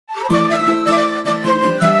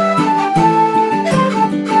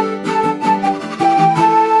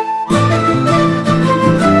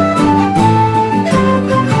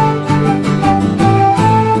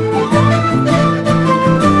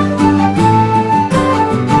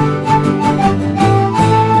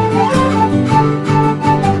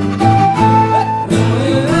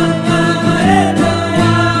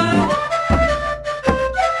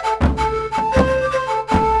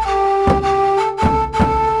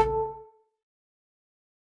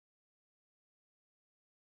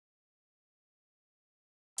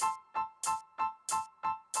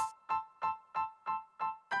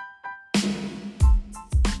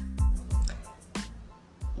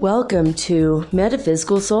Welcome to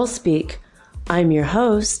Metaphysical Soul Speak. I'm your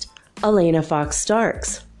host, Elena Fox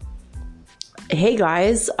Starks. Hey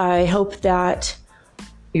guys, I hope that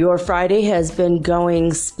your Friday has been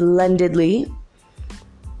going splendidly.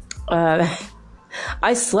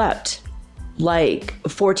 I slept like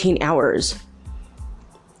 14 hours.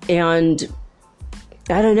 And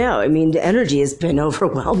I don't know, the energy has been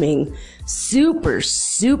overwhelming.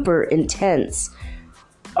 Super intense.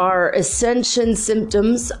 Our ascension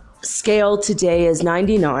symptoms scale today is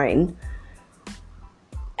 99.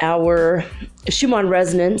 Our Schumann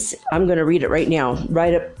resonance, I'm going to read it right now,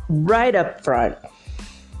 right up front.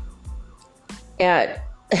 At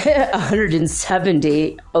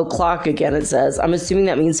 170 o'clock again, it says. I'm assuming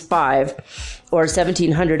that means 5 or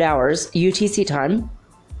 1700 hours UTC time.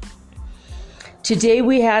 Today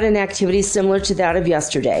we had an activity similar to that of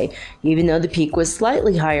yesterday, even though the peak was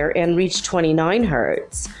slightly higher and reached 29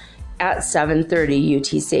 hertz at 7:30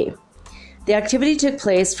 UTC. The activity took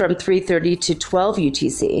place from 3:30 to 12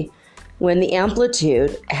 UTC, when the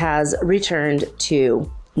amplitude has returned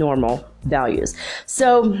to normal values.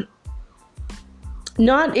 So,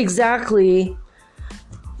 not exactly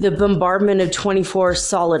the bombardment of 24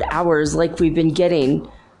 solid hours like we've been getting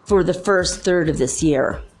for the first third of this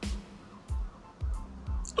year.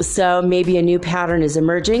 So maybe a new pattern is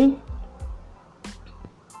emerging.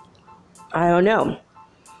 I don't know.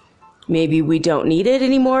 Maybe we don't need it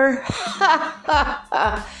anymore.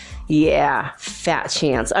 Yeah, fat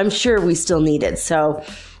chance. I'm sure we still need it. So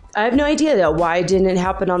I have no idea though why didn't it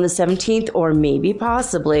happen on the 17th, or maybe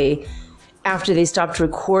possibly after they stopped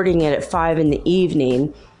recording it at 5 in the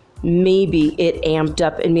evening. Maybe it amped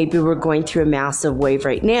up and maybe we're going through a massive wave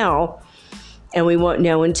right now and we won't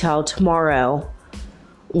know until tomorrow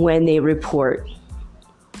when they report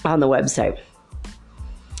on the website.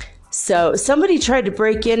 So somebody tried to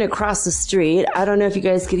break in across the street. I don't know if you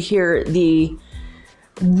guys could hear the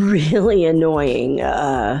really annoying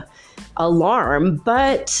alarm,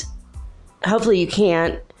 but hopefully you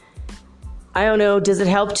can't. I don't know, does it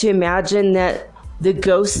help to imagine that the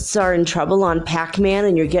ghosts are in trouble on Pac-Man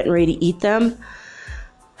and you're getting ready to eat them?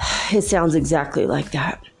 It sounds exactly like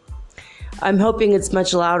that. I'm hoping it's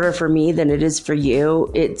much louder for me than it is for you.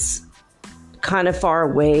 It's kind of far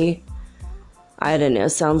away. I don't know.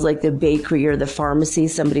 Sounds like the bakery or the pharmacy.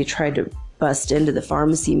 Somebody tried to bust into the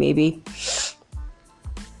pharmacy, maybe.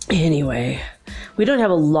 Anyway, we don't have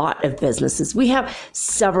a lot of businesses. We have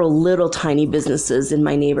several little tiny businesses in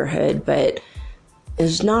my neighborhood, but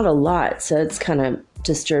there's not a lot. So it's kind of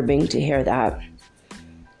disturbing to hear that.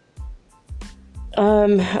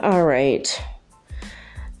 All right.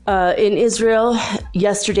 In Israel,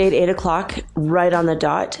 yesterday at 8 o'clock, right on the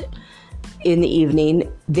dot in the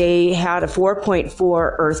evening, they had a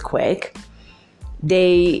 4.4 earthquake.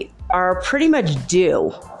 They are pretty much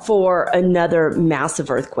due for another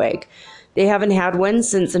massive earthquake. They haven't had one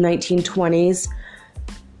since the 1920s.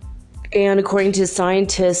 And according to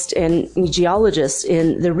scientists and geologists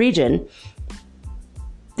in the region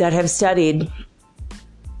that have studied,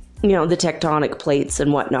 the tectonic plates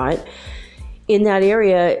and whatnot, in that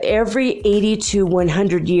area, every 80 to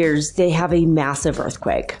 100 years, they have a massive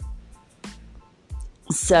earthquake.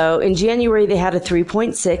 So in January, they had a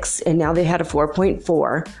 3.6, and now they had a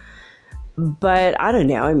 4.4. But I don't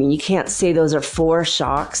know. You can't say those are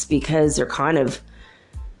foreshocks because they're kind of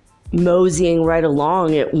moseying right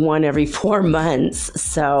along at one every 4 months.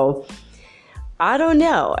 So I don't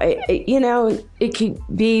know. It could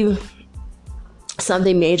be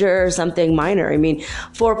something major or something minor.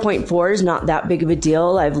 4.4 is not that big of a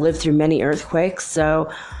deal. I've lived through many earthquakes, so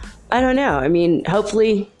I don't know.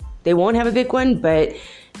 Hopefully they won't have a big one, but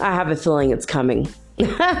I have a feeling it's coming.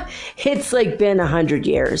 It's been 100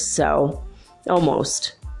 years, so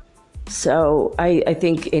almost. So I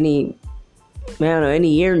think any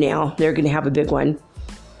year now, they're going to have a big one.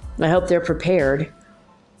 I hope they're prepared.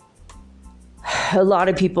 A lot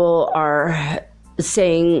of people are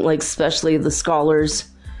saying, especially the scholars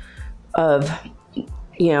of,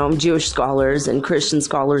 Jewish scholars and Christian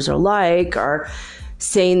scholars alike are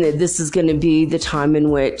saying that this is going to be the time in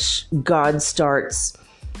which God starts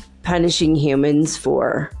punishing humans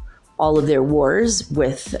for all of their wars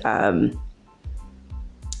with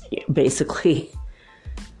basically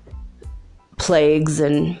plagues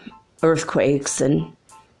and earthquakes and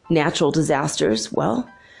natural disasters. Well,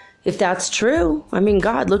 if that's true, I mean,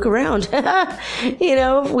 God, look around.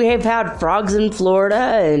 We have had frogs in Florida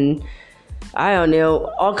and I don't know,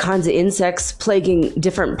 all kinds of insects plaguing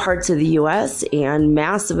different parts of the U.S. and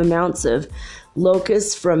massive amounts of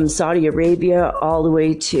locusts from Saudi Arabia all the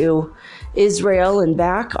way to Israel and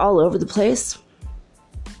back, all over the place.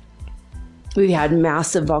 We've had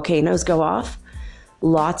massive volcanoes go off,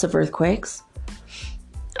 lots of earthquakes.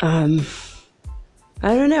 I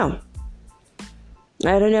don't know.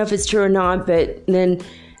 I don't know if it's true or not, but then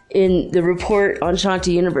in the report on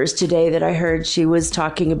Shanti Universe today that I heard, she was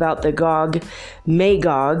talking about the Gog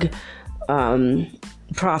Magog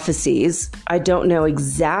prophecies. I don't know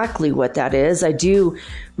exactly what that is. I do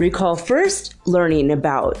recall first learning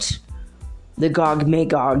about the Gog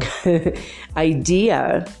Magog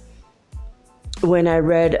idea when I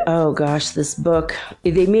read, this book.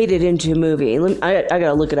 They made it into a movie. I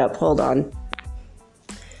gotta look it up. Hold on.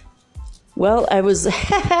 Well, I was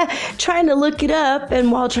trying to look it up,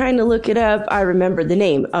 and while trying to look it up, I remembered the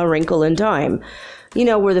name, A Wrinkle in Time.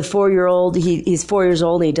 Where the 4-year-old, he's 4 years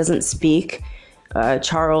old and he doesn't speak,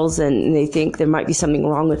 Charles, and they think there might be something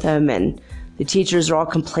wrong with him, and the teachers are all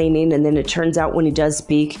complaining, and then it turns out when he does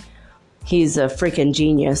speak, he's a freaking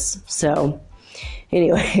genius. So,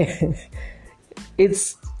 anyway,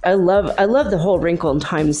 I love the whole Wrinkle in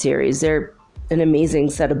Time series. They're an amazing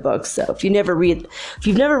set of books. So if you've never read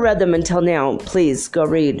them until now, please go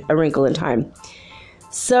read A Wrinkle in Time.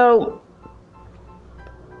 So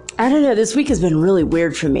I don't know, this week has been really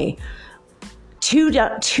weird for me. Two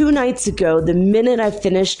nights ago, the minute I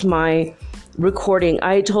finished my recording,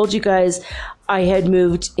 I told you guys I had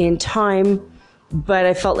moved in time, but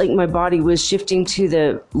I felt like my body was shifting to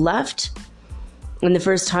the left. And the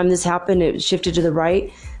first time this happened, it shifted to the right.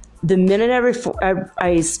 The minute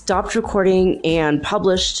I stopped recording and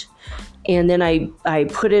published, and then I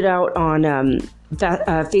put it out on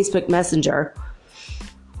Facebook Messenger,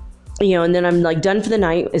 and then I'm like done for the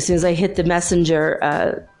night. As soon as I hit the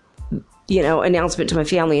Messenger, announcement to my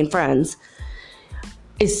family and friends,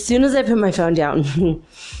 as soon as I put my phone down,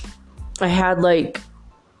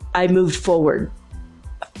 I moved forward,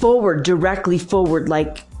 directly forward,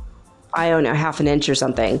 like, I don't know, half an inch or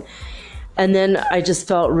something. And then I just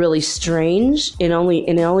felt really strange. It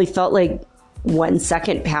only felt like 1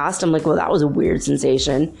 second passed. I'm like, well, that was a weird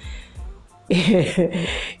sensation. And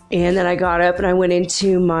then I got up and I went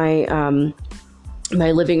into my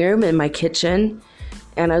my living room and my kitchen,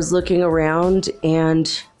 and I was looking around. And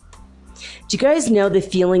do you guys know the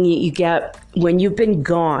feeling you get when you've been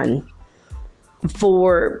gone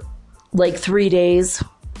for like 3 days?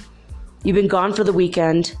 You've been gone for the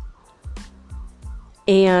weekend,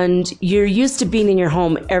 and you're used to being in your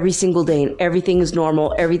home every single day, and everything is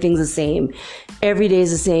normal, everything's the same, every day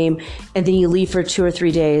is the same, and then you leave for 2 or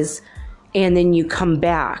 3 days, and then you come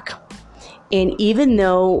back. And even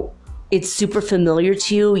though it's super familiar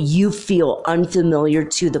to you, you feel unfamiliar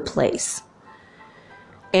to the place.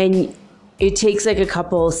 And it takes like a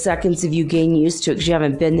couple of seconds of you getting used to it because you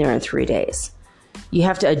haven't been there in 3 days. You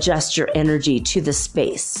have to adjust your energy to the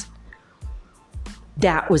space.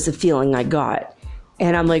 That was the feeling I got.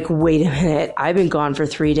 And I'm like, wait a minute, I've been gone for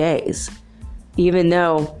 3 days. Even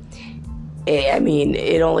though,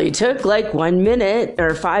 it only took like 1 minute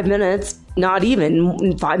or 5 minutes, not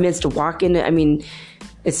even 5 minutes to walk in.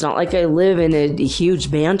 It's not like I live in a huge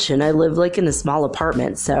mansion. I live like in a small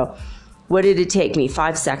apartment. So what did it take me?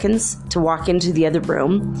 5 seconds to walk into the other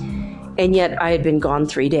room? And yet I had been gone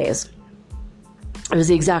 3 days. It was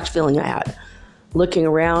the exact feeling I had. Looking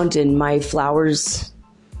around, and my flowers,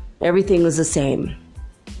 everything was the same.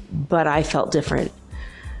 But I felt different.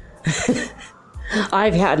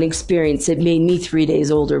 I've had an experience that made me 3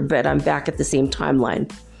 days older, but I'm back at the same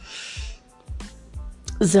timeline.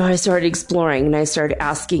 So I started exploring, and I started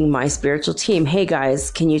asking my spiritual team, hey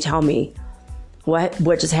guys, can you tell me what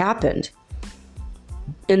just happened?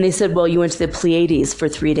 And they said, well, you went to the Pleiades for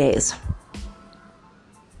 3 days.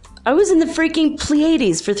 I was in the freaking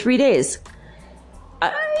Pleiades for 3 days.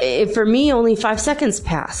 For me, only 5 seconds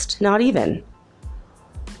passed, not even.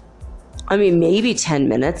 Maybe 10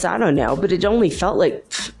 minutes, I don't know, but it only felt like,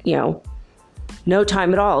 no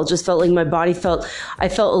time at all. It just felt like my body I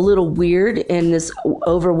felt a little weird, and this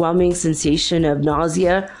overwhelming sensation of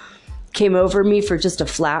nausea came over me for just a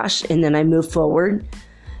flash, and then I moved forward.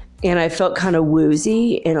 and I felt kind of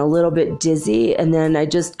woozy and a little bit dizzy. And then I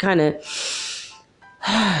just kind of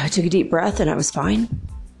took a deep breath and I was fine.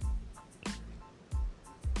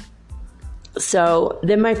 So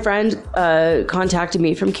then my friend contacted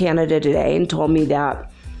me from Canada today and told me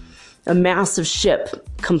that a massive ship,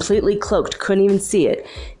 completely cloaked, couldn't even see it,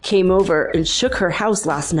 came over and shook her house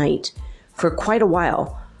last night for quite a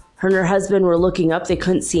while. Her and her husband were looking up. They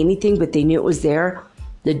couldn't see anything, but they knew it was there.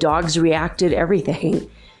 The dogs reacted, everything.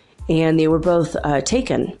 And they were both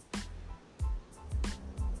taken.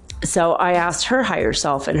 So I asked her higher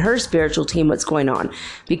self and her spiritual team what's going on,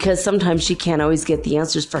 because sometimes she can't always get the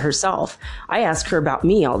answers for herself. I ask her about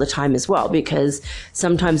me all the time as well, because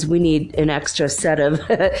sometimes we need an extra set of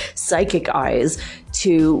psychic eyes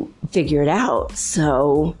to figure it out.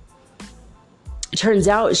 So it turns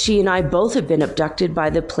out she and I both have been abducted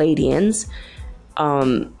by the Pleiadians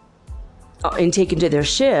and taken to their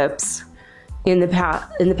ships in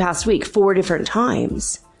the past week 4 different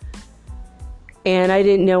times. And I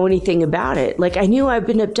didn't know anything about it. Like, I knew I'd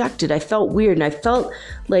been abducted. I felt weird. And I felt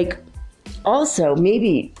like also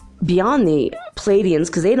maybe beyond the Pleiadians,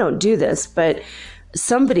 because they don't do this, but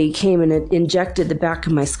somebody came and injected the back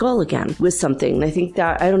of my skull again with something. And I think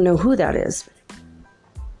that, I don't know who that is.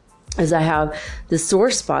 As I have the sore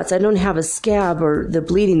spots, I don't have a scab or the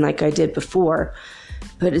bleeding like I did before.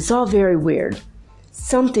 But it's all very weird.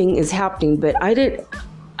 Something is happening, but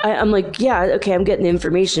I'm like, yeah, okay, I'm getting the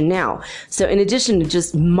information now. So in addition to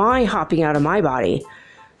just my hopping out of my body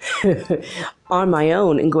on my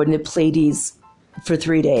own and going to Pleiades for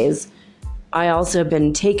 3 days, I also have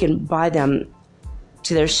been taken by them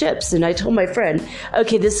to their ships. And I told my friend,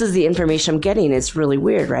 okay, this is the information I'm getting. It's really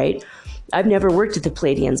weird, right? I've never worked with the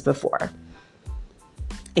Pleiadians before.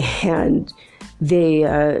 And they...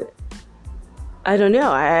 I don't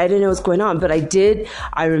know. I didn't know what's going on, but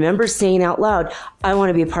I remember saying out loud, I want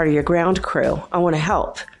to be a part of your ground crew. I want to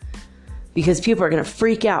help, because people are going to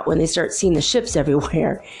freak out when they start seeing the ships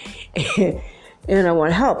everywhere. And I want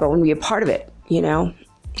to help. I want to be a part of it, you know?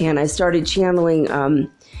 And I started channeling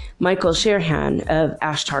Michael Sherhan of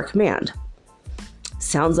Ashtar Command.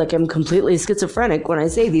 Sounds like I'm completely schizophrenic when I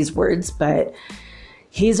say these words, but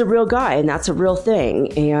he's a real guy, and that's a real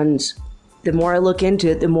thing. And the more I look into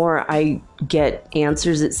it, the more I get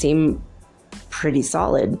answers that seem pretty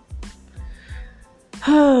solid.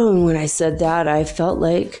 Oh, and when I said that, I felt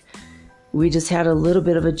like we just had a little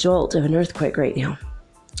bit of a jolt of an earthquake right now.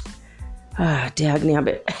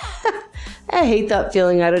 Dagnabbit. I hate that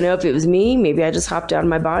feeling. I don't know if it was me. Maybe I just hopped out of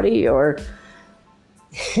my body, or...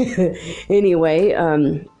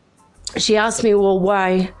 Anyway, she asked me, well,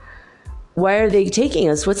 why are they taking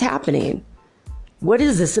us? What's happening? What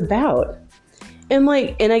is this about? And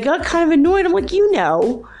I got kind of annoyed. I'm like,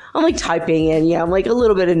 I'm like typing in. Yeah, I'm like a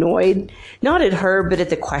little bit annoyed. Not at her, but at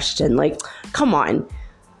the question. Like, come on.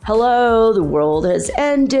 Hello, the world has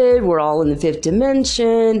ended. We're all in the 5th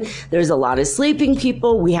dimension. There's a lot of sleeping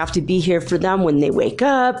people. We have to be here for them when they wake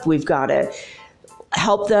up. We've got to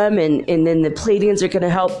help them. And then the Pleiadians are going to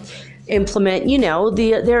help implement,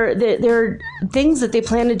 their things that they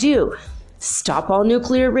plan to do. Stop all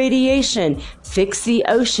nuclear radiation, fix the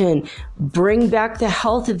ocean, bring back the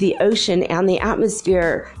health of the ocean and the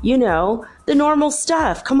atmosphere, the normal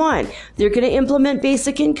stuff. Come on. They're going to implement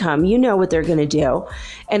basic income. You know what they're going to do.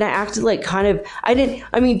 And I acted like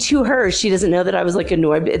to her, she doesn't know that I was like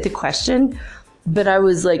annoyed at the question, but I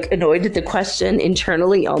was like annoyed at the question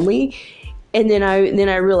internally only. And then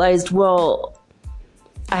I realized, well,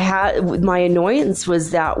 my annoyance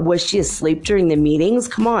was she asleep during the meetings?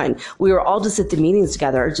 Come on. We were all just at the meetings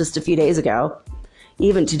together just a few days ago.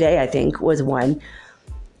 Even today, I think, was one.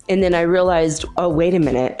 And then I realized, oh, wait a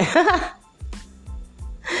minute.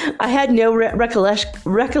 I had no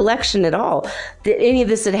recollection at all that any of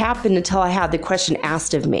this had happened until I had the question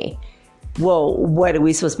asked of me. Well, what are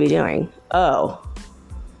we supposed to be doing? Oh.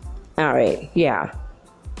 All right. Yeah.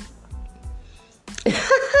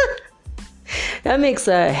 That makes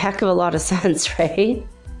a heck of a lot of sense, right?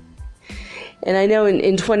 And I know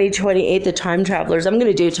in 2028, the Time Travelers, I'm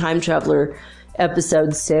going to do a Time Traveler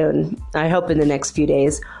episode soon. I hope in the next few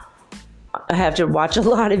days. I have to watch a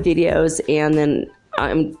lot of videos, and then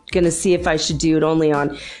I'm going to see if I should do it only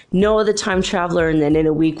on Noah the Time Traveler, and then in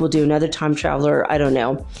a week we'll do another Time Traveler. I don't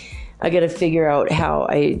know. I got to figure out how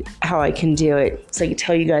I can do it so I can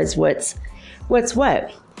tell you guys what's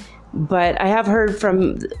what. But I have heard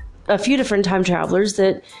from a few different time travelers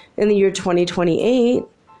that in the year 2028,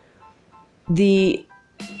 the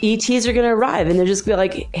ETs are going to arrive and they're just going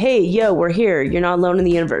to be like, hey, yo, we're here. You're not alone in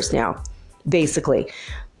the universe now, basically.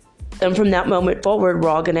 And from that moment forward, we're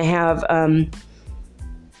all going to have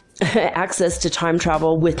access to time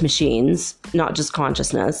travel with machines, not just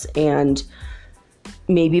consciousness, and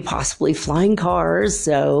maybe possibly flying cars.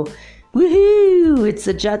 So, woohoo! It's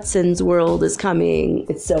the Jetsons world is coming.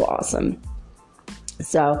 It's so awesome.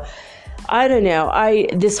 So, I don't know.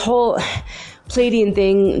 This whole Pleiadian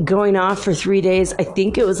thing going off for 3 days, I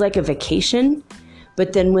think it was like a vacation.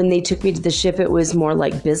 But then when they took me to the ship, it was more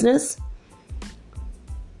like business.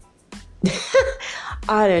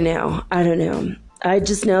 I don't know. I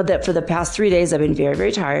just know that for the past 3 days, I've been very,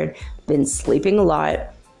 very tired. Been sleeping a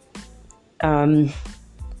lot. A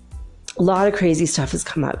lot of crazy stuff has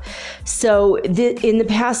come up. So in the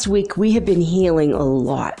past week, we have been healing a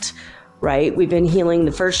lot, right? We've been healing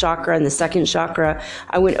the first chakra and the second chakra.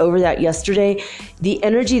 I went over that yesterday. The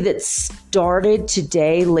energy that started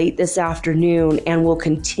today, late this afternoon, and will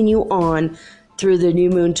continue on through the new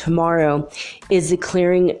moon tomorrow is the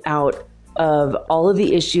clearing out of all of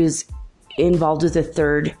the issues involved with the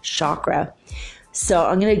third chakra. So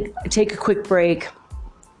I'm going to take a quick break.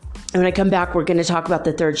 And when I come back, we're going to talk about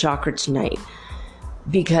the third chakra tonight,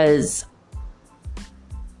 because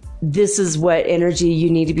this is what energy you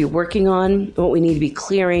need to be working on, what we need to be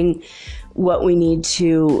clearing, what we need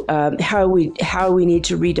to, how we need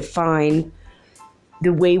to redefine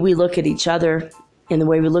the way we look at each other and the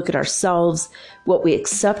way we look at ourselves, what we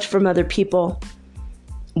accept from other people,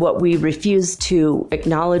 what we refuse to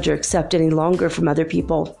acknowledge or accept any longer from other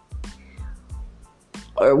people.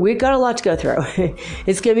 Or we've got a lot to go through.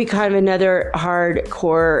 It's going to be kind of another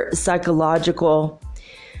hardcore psychological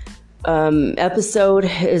episode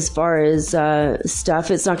as far as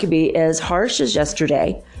stuff. It's not going to be as harsh as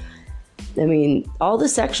yesterday. I mean, all the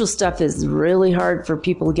sexual stuff is really hard for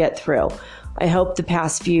people to get through. I hope the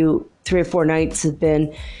past 3 or 4 nights have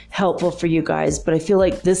been helpful for you guys, but I feel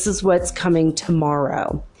like this is what's coming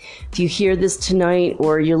tomorrow. If you hear this tonight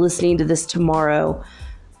or you're listening to this tomorrow,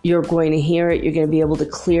 you're going to hear it. You're going to be able to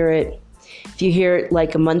clear it. If you hear it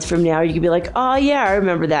like a month from now, you can be like, oh yeah, I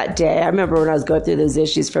remember that day. I remember when I was going through those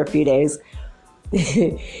issues for a few days.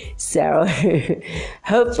 So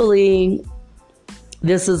hopefully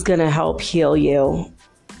this is going to help heal you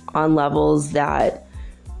on levels that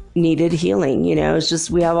needed healing. You know, it's just,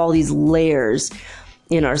 we have all these layers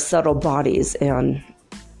in our subtle bodies and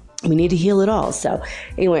we need to heal it all. So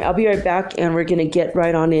anyway, I'll be right back and we're going to get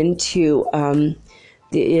right on into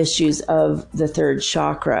the issues of the third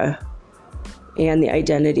chakra and the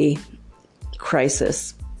identity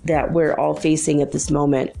crisis that we're all facing at this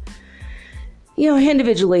moment, you know,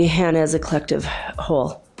 individually and as a collective whole.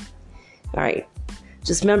 All right.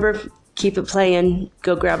 Just remember, keep it playing.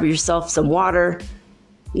 Go grab yourself some water.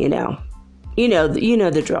 You know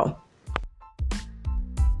the drill.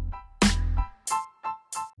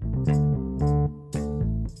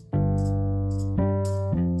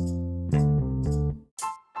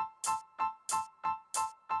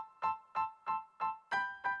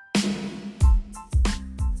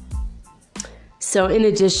 So in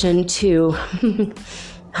addition to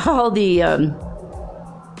all the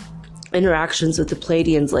interactions with the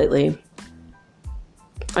Pleiadians lately,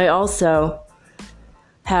 I also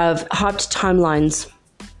have hopped timelines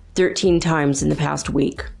 13 times in the past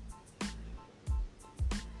week.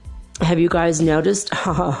 Have you guys noticed?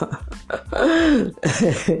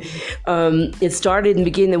 It started in the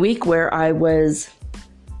beginning of the week where I was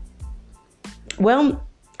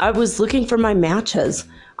looking for my matches.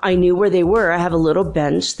 I knew where they were. I have a little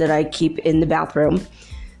bench that I keep in the bathroom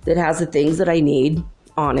that has the things that I need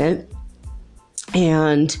on it.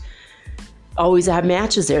 And always I have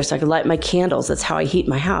matches there so I could light my candles. That's how I heat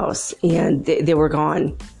my house. And they were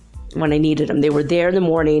gone when I needed them. They were there in the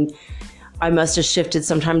morning. I must have shifted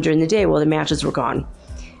sometime during the day. Well, the matches were gone.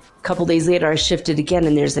 A couple days later, I shifted again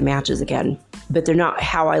and there's the matches again. But they're not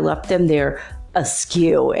how I left them. They're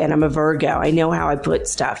askew. And I'm a Virgo. I know how I put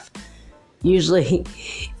stuff. Usually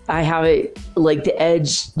I have it like the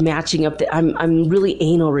edge matching up. I'm really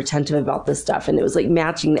anal retentive about this stuff. And it was like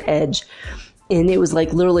matching the edge. And it was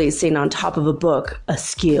like literally sitting on top of a book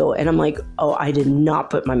askew. And I'm like, oh, I did not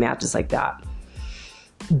put my matches like that.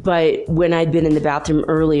 But when I'd been in the bathroom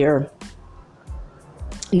earlier,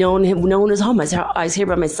 no one was home. I was here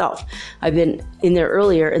by myself. I've been in there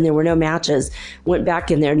earlier and there were no matches. Went back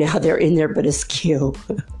in there. Now they're in there, but askew.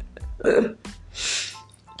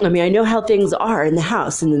 I mean, I know how things are in the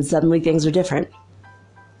house, and then suddenly things are different.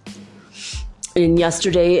 And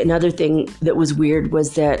yesterday, another thing that was weird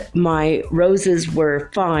was that my roses were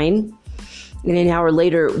fine, and an hour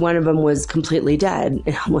later, one of them was completely dead.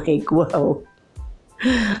 And I'm like, whoa,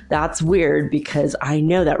 that's weird, because I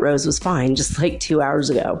know that rose was fine just like 2 hours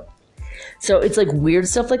ago. So it's like weird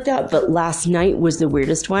stuff like that. But last night was the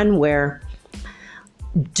weirdest one, where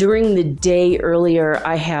during the day earlier,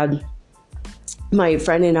 I had my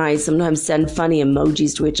friend and I sometimes send funny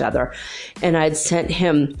emojis to each other. And I'd sent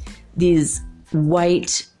him these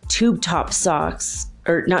white tube top socks,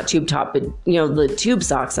 or not tube top, but the tube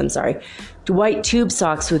socks, I'm sorry. White tube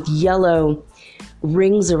socks with yellow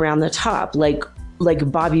rings around the top, like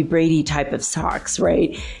Bobby Brady type of socks,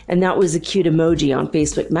 right? And that was a cute emoji on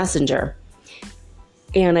Facebook Messenger.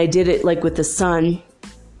 And I did it like with the sun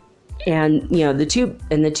and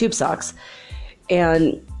the tube socks.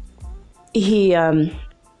 And he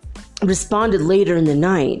responded later in the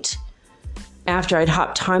night after I'd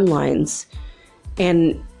hopped timelines,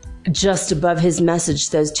 and just above his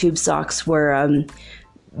message, those tube socks were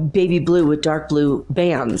baby blue with dark blue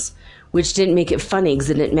bands, which didn't make it funny because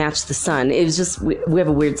it didn't match the sun. It was just, we have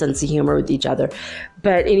a weird sense of humor with each other.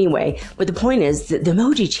 But anyway, but the point is that the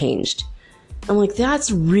emoji changed. I'm like,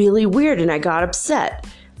 that's really weird. And I got upset.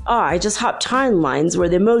 I just hopped timelines where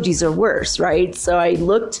the emojis are worse, right? So I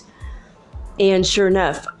looked, and sure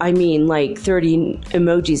enough, 30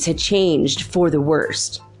 emojis had changed for the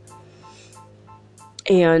worst.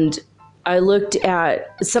 And I looked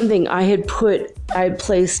at something I had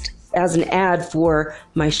placed as an ad for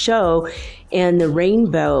my show, and the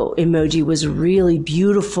rainbow emoji was really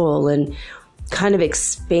beautiful and kind of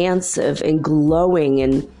expansive and glowing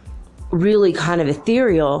and really kind of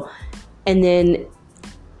ethereal. And then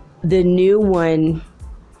the new one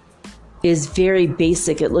is very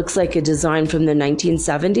basic. It looks like a design from the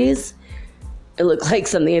 1970s. It looked like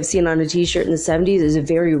something I've seen on a t-shirt in the 70s. It's a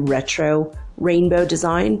very retro rainbow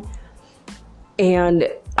design. And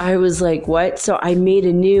I was like, what? So I made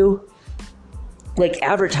a new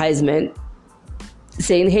advertisement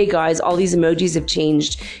saying, hey guys, all these emojis have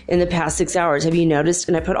changed in the past 6 hours. Have you noticed?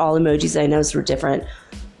 And I put all emojis I noticed were different.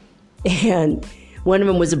 And one of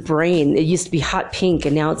them was a brain. It used to be hot pink,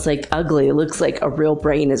 and now it's like ugly. It looks like a real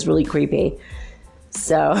brain. It's really creepy.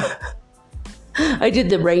 So I did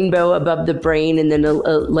the rainbow above the brain, and then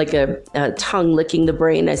a tongue licking the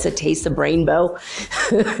brain. I said, taste the rainbow.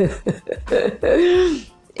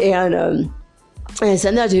 And I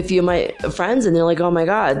sent that to a few of my friends, and they're like, oh my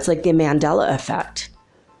God, it's like the Mandela effect.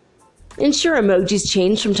 And sure, emojis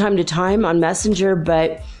change from time to time on Messenger,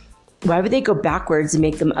 but why would they go backwards and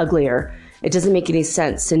make them uglier? It doesn't make any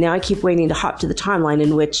sense. So now I keep waiting to hop to the timeline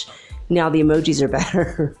in which now the emojis are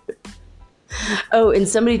better. Oh, and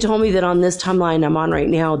somebody told me that on this timeline I'm on right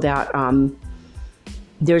now that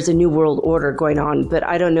there's a new world order going on, but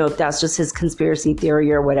I don't know if that's just his conspiracy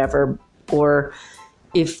theory or whatever, or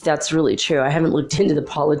if that's really true. I haven't looked into the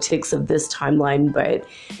politics of this timeline, but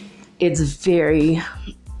it's pretty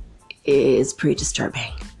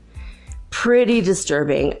disturbing. Pretty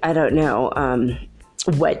disturbing. I don't know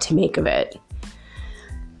what to make of it.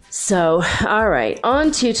 So, all right, on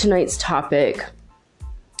to tonight's topic.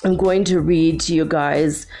 I'm going to read to you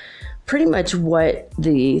guys pretty much what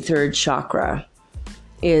the third chakra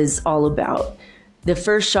is all about. The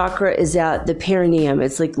first chakra is at the perineum.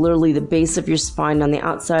 It's like literally the base of your spine on the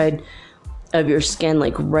outside of your skin,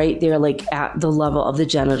 like right there, like at the level of the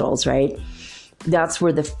genitals, right? That's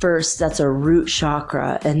where that's a root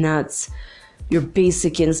chakra, and that's your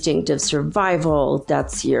basic instinct of survival.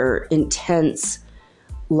 That's your intense,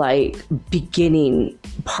 beginning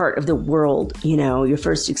part of the world, your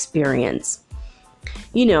first experience.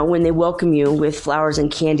 When they welcome you with flowers and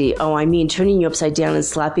candy, turning you upside down and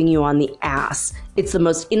slapping you on the ass. It's the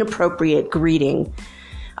most inappropriate greeting.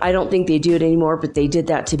 I don't think they do it anymore, but they did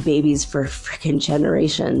that to babies for freaking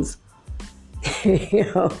generations.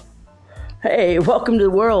 Hey, welcome to the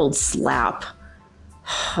world, slap.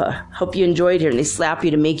 Hope you enjoyed it. And they slap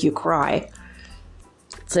you to make you cry.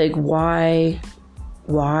 It's like, why?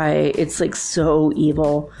 It's like so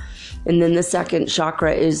evil. And then the second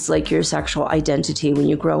chakra is like your sexual identity when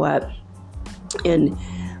you grow up and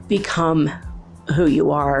become who you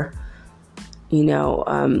are,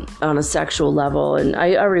 on a sexual level. And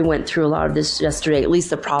I already went through a lot of this yesterday, at least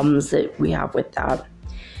the problems that we have with that.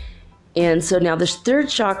 And so now the third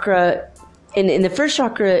chakra, and the first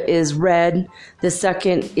chakra is red, the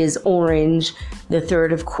second is orange, the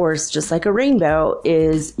third, of course, just like a rainbow,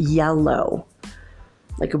 is yellow.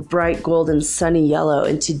 Like a bright golden sunny yellow.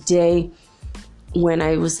 And today, when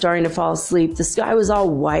I was starting to fall asleep, the sky was all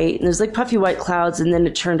white, and there's like puffy white clouds, and then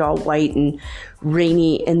it turned all white and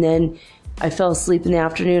rainy, and then I fell asleep in the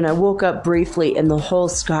afternoon. I woke up briefly, and the whole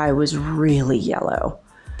sky was really yellow.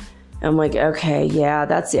 I'm like, okay, yeah,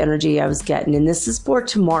 that's the energy I was getting. And this is for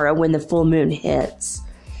tomorrow when the full moon hits,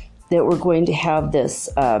 that we're going to have this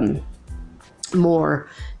more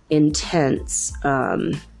intense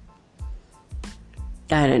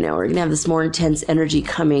I don't know, we're going to have this more intense energy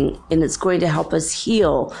coming, and it's going to help us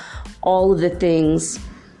heal all of the things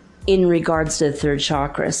in regards to the third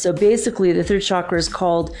chakra. So basically, the third chakra is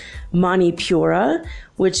called Manipura,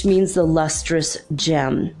 which means the lustrous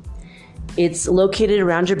gem. It's located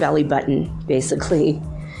around your belly button, basically,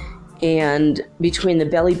 and between the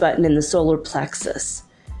belly button and the solar plexus.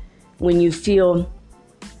 When you feel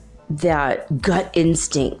that gut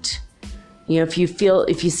instinct, you know, if you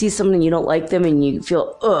see something you don't like them and you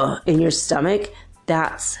feel in your stomach,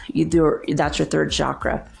 that's your third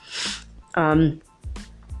chakra.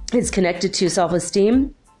 It's connected to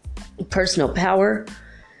self-esteem, personal power,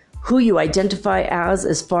 who you identify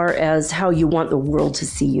as far as how you want the world to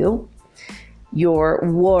see you, your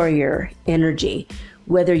warrior energy,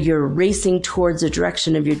 whether you're racing towards the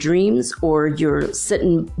direction of your dreams or you're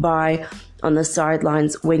sitting by on the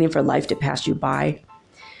sidelines waiting for life to pass you by,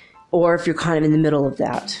 or if you're kind of in the middle of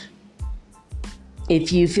that.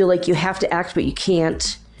 If you feel like you have to act but you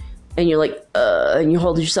can't, and you're like, and you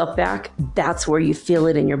hold yourself back, that's where you feel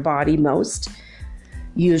it in your body most.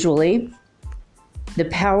 Usually, the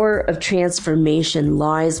power of transformation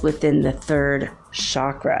lies within the third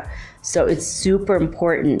chakra. So it's super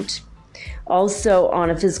important. Also, on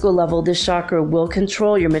a physical level, this chakra will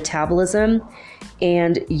control your metabolism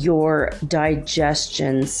and your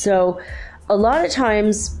digestion. So a lot of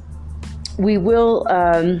times we will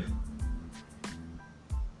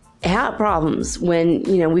have problems when,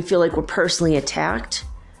 you know, we feel like we're personally attacked.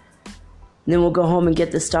 And then we'll go home and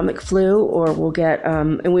get the stomach flu, or we'll get,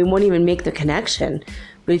 and we won't even make the connection.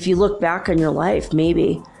 But if you look back on your life,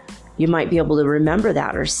 maybe you might be able to remember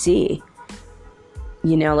that or see.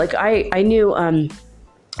 You know, like I knew a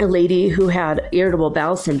lady who had irritable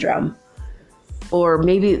bowel syndrome, or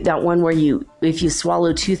maybe that one where if you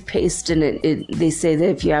swallow toothpaste and they say that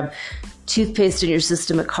if you have toothpaste in your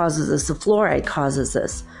system, it causes this. The fluoride causes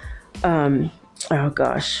this.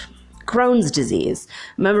 Crohn's disease.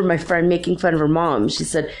 Remember my friend making fun of her mom. She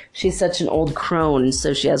said she's such an old crone,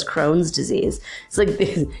 so she has Crohn's disease. It's like,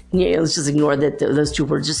 let's just ignore that those two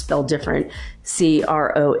words just spell different.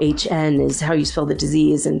 Crohn is how you spell the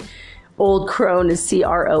disease, and old crone is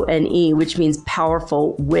Crone, which means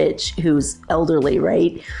powerful witch who's elderly,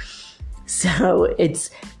 right? So it's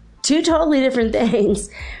two totally different things.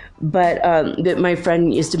 But my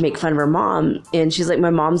friend used to make fun of her mom, and she's like,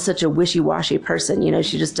 my mom's such a wishy-washy person. You know,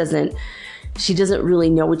 she doesn't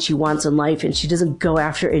really know what she wants in life, and she doesn't go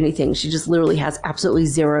after anything. She just literally has absolutely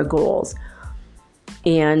zero goals.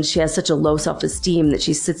 And she has such a low self-esteem that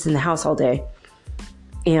she sits in the house all day.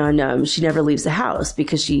 And she never leaves the house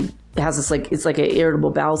because she has this, like, it's like an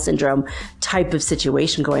irritable bowel syndrome type of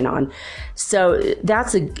situation going on. So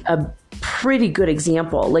that's a pretty good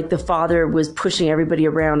example. Like, the father was pushing everybody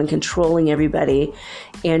around and controlling everybody,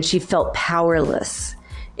 and she felt powerless.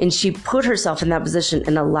 And she put herself in that position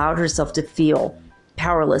and allowed herself to feel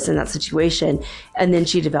powerless in that situation. And then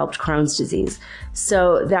she developed Crohn's disease.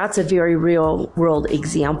 So that's a very real world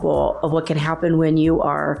example of what can happen when you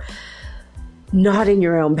are not in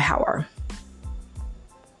your own power.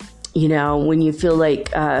 You know, when you feel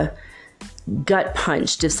like gut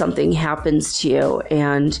punched if something happens to you,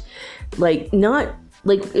 and like, not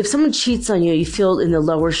like if someone cheats on you, you feel in the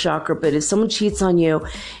lower chakra, but if someone cheats on you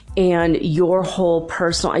and your whole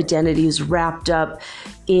personal identity is wrapped up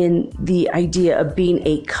in the idea of being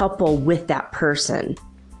a couple with that person.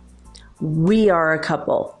 We are a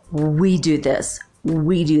couple. We do this.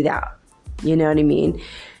 We do that. You know what I mean?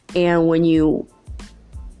 And when you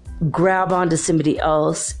grab onto somebody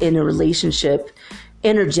else in a relationship,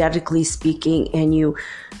 energetically speaking, and you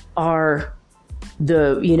are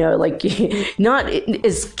like, not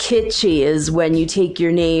as kitschy as when you take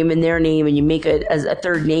your name and their name and you make it as a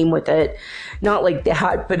third name with it. Not like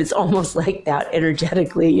that, but it's almost like that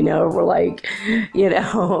energetically, we're like,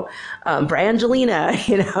 Brangelina,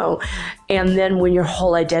 and then when your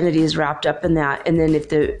whole identity is wrapped up in that, and then if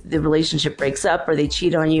the relationship breaks up or they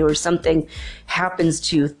cheat on you or something happens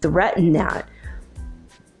to threaten that,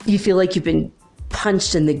 you feel like you've been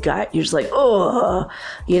punched in the gut. You're just like, oh,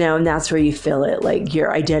 and that's where you feel it. Like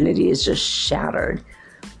your identity is just shattered,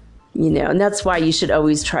 and that's why you should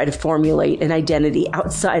always try to formulate an identity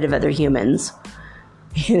outside of other humans.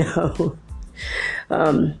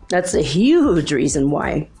 That's a huge reason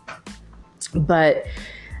why. But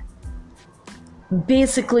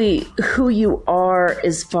basically who you are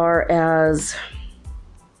as far as,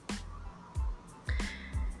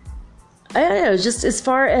 I don't know, just as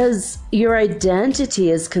far as your identity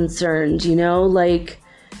is concerned, like,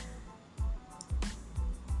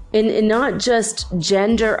 and not just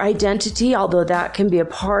gender identity, although that can be a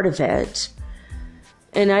part of it,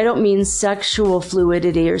 And I don't mean sexual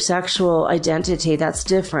fluidity or sexual identity. That's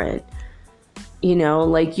different. You know,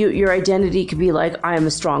 like your identity could be like, I am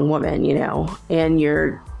a strong woman, you know,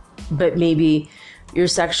 but maybe your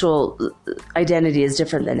sexual identity is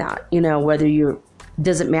different than that, you know,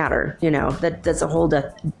 doesn't matter, you know, that's a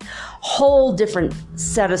whole different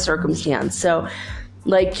set of circumstance. So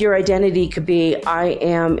like your identity could be, I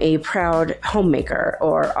am a proud homemaker,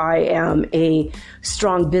 or I am a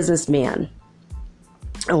strong businessman,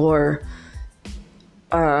 or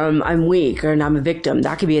I'm weak, and I'm a victim.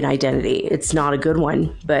 That could be an identity. It's not a good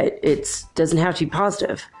one, but it doesn't have to be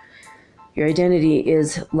positive. Your identity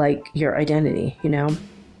is like your identity, you know?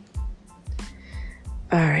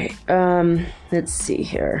 All right. Let's see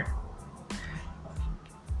here.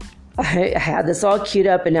 I had this all queued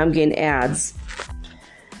up and now I'm getting ads.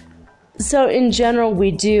 So in general,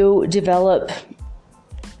 we do develop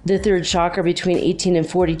the third chakra between 18 and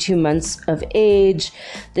 42 months of age.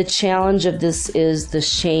 The challenge of this is the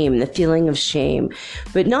shame, the feeling of shame,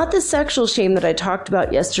 but not the sexual shame that I talked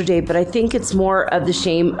about yesterday, but I think it's more of the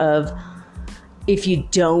shame of if you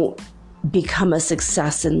don't become a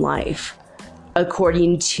success in life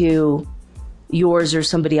according to yours or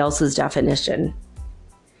somebody else's definition.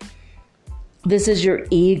 This is your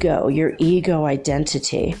ego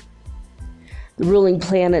identity. The ruling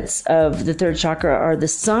planets of the third chakra are the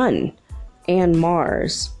sun and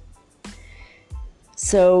Mars.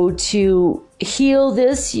 So to heal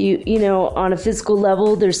this, you know, on a physical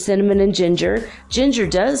level, there's cinnamon and ginger. Ginger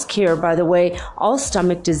does cure, by the way, all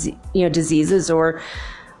stomach diseases, or,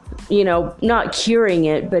 you know, not curing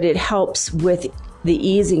it, but it helps with the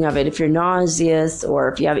easing of it. If you're nauseous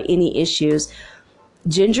or if you have any issues,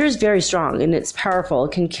 ginger is very strong and it's powerful.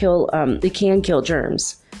 It can kill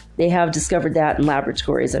germs. They have discovered that in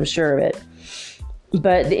laboratories, I'm sure of it.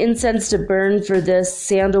 But the incense to burn for this,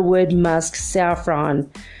 sandalwood, musk,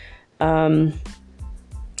 saffron. The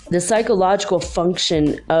psychological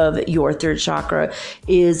function of your third chakra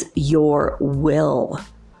is your will.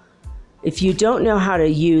 If you don't know how to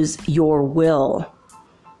use your will,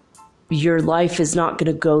 your life is not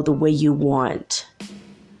going to go the way you want.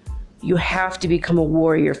 You have to become a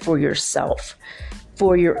warrior for yourself,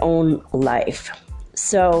 for your own life.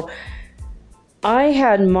 So I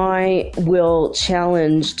had my will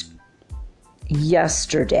challenged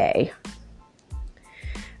yesterday.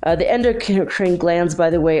 The endocrine glands, by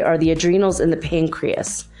the way, are the adrenals and the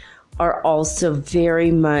pancreas, are also very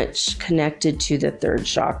much connected to the third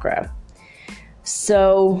chakra.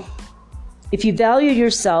 So if you value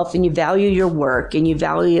yourself and you value your work and you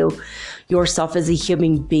value yourself as a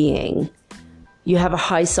human being, you have a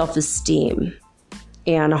high self-esteem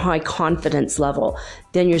and a high confidence level,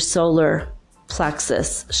 then your solar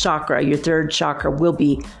plexus chakra, your third chakra, will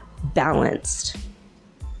be balanced.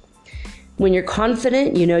 When you're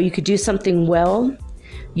confident, you know you could do something well,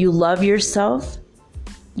 you love yourself,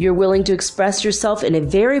 you're willing to express yourself in a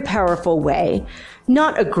very powerful way,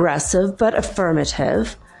 not aggressive, but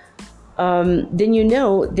affirmative, then you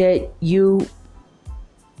know that you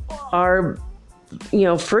are, you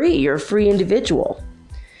know, free. You're a free individual.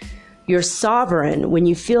 You're sovereign when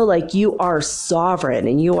you feel like you are sovereign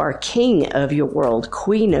and you are king of your world,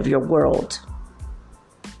 queen of your world.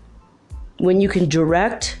 When you can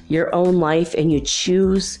direct your own life and you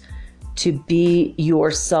choose to be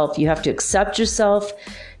yourself, you have to accept yourself,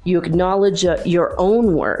 you acknowledge your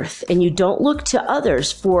own worth, and you don't look to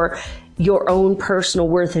others for your own personal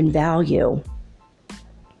worth and value.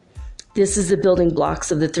 This is the building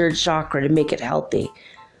blocks of the third chakra to make it healthy.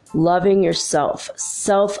 Loving yourself,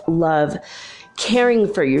 self-love,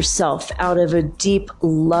 caring for yourself out of a deep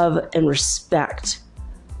love and respect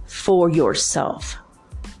for yourself.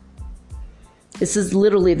 This is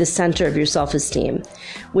literally the center of your self-esteem.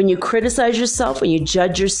 When you criticize yourself, when you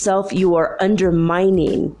judge yourself, you are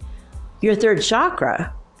undermining your third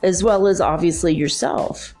chakra, as well as obviously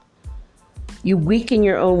yourself. You weaken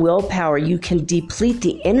your own willpower. You can deplete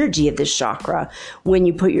the energy of this chakra when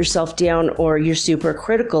you put yourself down or you're super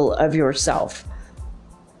critical of yourself.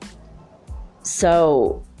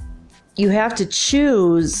 So you have to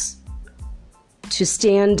choose to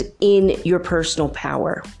stand in your personal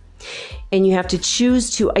power. And you have to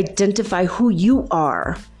choose to identify who you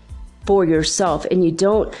are for yourself. And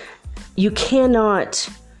you cannot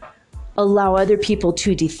allow other people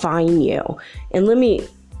to define you. And let me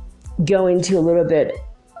go into a little bit,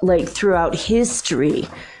 like throughout history,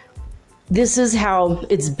 this is how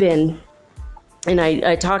it's been. And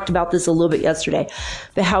I talked about this a little bit yesterday,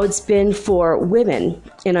 but how it's been for women.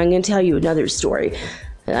 And I'm going to tell you another story.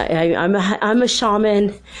 I'm a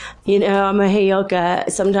shaman, I'm a heyoka.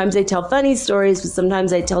 Sometimes I tell funny stories, but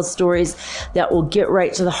sometimes I tell stories that will get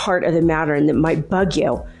right to the heart of the matter and that might bug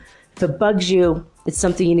you. If it bugs you, it's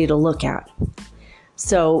something you need to look at.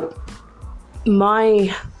 So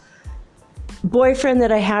my boyfriend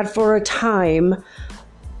that I had for a time,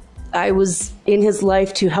 I was in his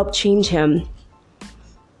life to help change him.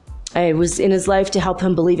 I was in his life to help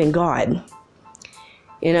him believe in God.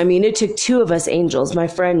 And I mean, it took two of us angels. My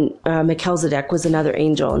friend Melchizedek was another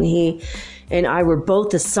angel, and he and I were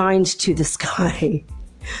both assigned to this guy.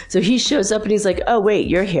 So he shows up and he's like, oh, wait,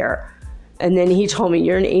 you're here. And then he told me,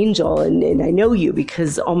 you're an angel, and I know you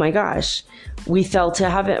because, oh my gosh, we fell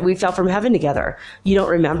from heaven together. You don't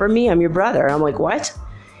remember me? I'm your brother. I'm like, what?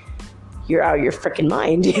 You're out of your freaking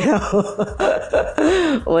mind,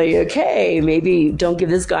 Like, okay, maybe don't give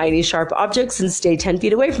this guy any sharp objects and stay 10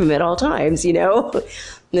 feet away from him at all times,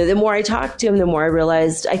 The more I talked to him, the more I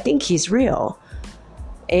realized I think he's real.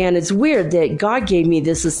 And it's weird that God gave me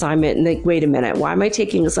this assignment and like, wait a minute, why am I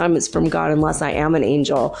taking assignments from God unless I am an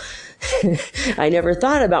angel? I never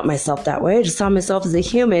thought about myself that way. I just saw myself as a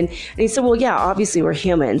human. And he said, well, yeah, obviously we're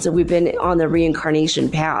humans. So we've been on the reincarnation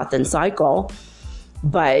path and cycle.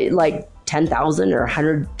 But like 10,000 or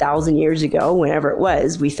 100,000 years ago, whenever it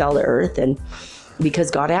was, we fell to earth, and because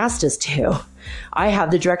God asked us to. I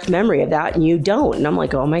have the direct memory of that and you don't. And I'm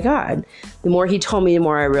like, oh my God. The more he told me, the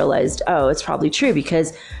more I realized, oh, it's probably true,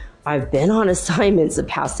 because I've been on assignments the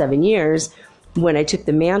past 7 years when I took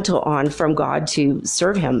the mantle on from God to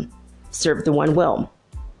serve him, serve the one will,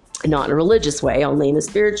 not in a religious way, only in a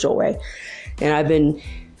spiritual way. And I've been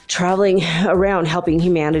traveling around helping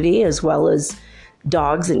humanity, as well as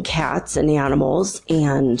dogs and cats and animals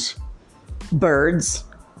and birds.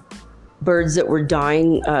 Birds that were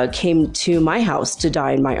dying came to my house to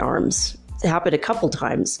die in my arms. It happened a couple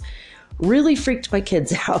times. Really freaked my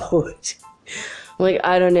kids out. Like,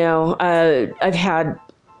 I don't know. I've had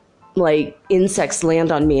like insects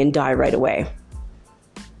land on me and die right away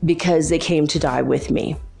because they came to die with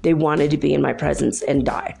me. They wanted to be in my presence and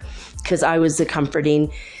die because I was the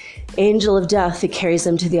comforting angel of death that carries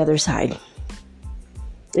them to the other side.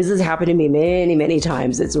 This has happened to me many, many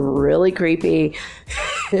times. It's really creepy.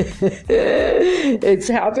 It's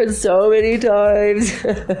happened so many times.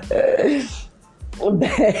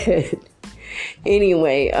 But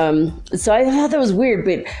anyway, so I thought that was weird.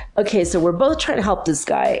 But okay, so we're both trying to help this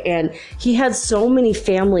guy. And he had so many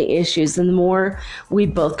family issues. And the more we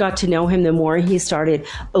both got to know him, the more he started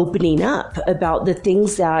opening up about the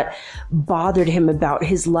things that bothered him about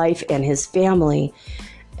his life and his family.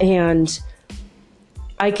 And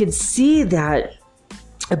I could see that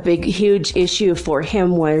a big, huge issue for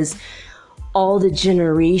him was all the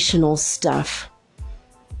generational stuff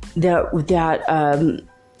that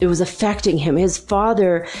it was affecting him. His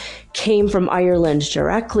father came from Ireland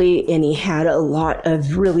directly, and he had a lot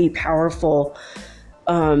of really powerful,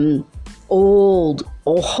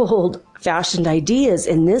 old-fashioned ideas.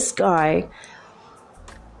 And this guy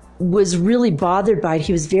was really bothered by it.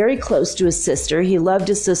 He was very close to his sister. He loved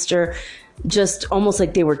his sister, just almost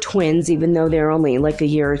like they were twins, even though they're only like a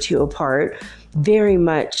year or two apart. Very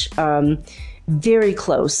much, very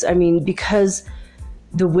close. I mean, because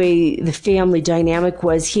the way the family dynamic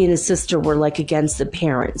was, he and his sister were like against the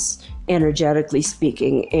parents, energetically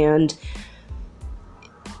speaking. And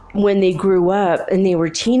when they grew up and they were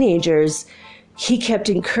teenagers, he kept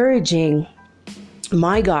encouraging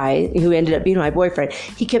my guy, who ended up being my boyfriend,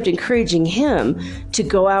 he kept encouraging him to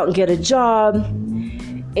go out and get a job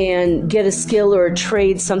and get a skill or a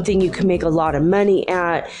trade, something you can make a lot of money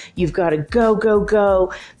at. You've got to go, go,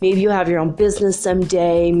 go. Maybe you'll have your own business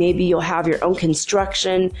someday. Maybe you'll have your own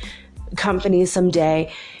construction company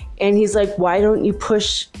someday. And he's like, why don't you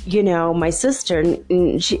push, my sister?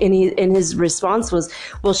 And his response was,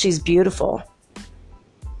 well, she's beautiful.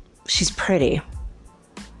 She's pretty.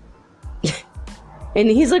 And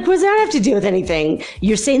he's like, what does that have to do with anything?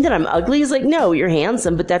 You're saying that I'm ugly? He's like, no, you're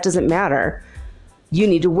handsome, but that doesn't matter. You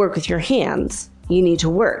need to work with your hands. You need to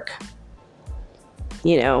work.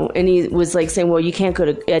 And he was like saying, well, you can't go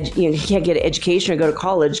to, you can't get an education or go to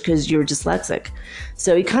college because you're dyslexic.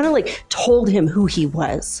 So he kind of like told him who he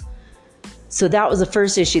was. So that was the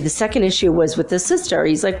first issue. The second issue was with his sister.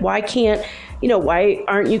 He's like, why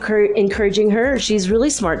aren't you encouraging her? She's really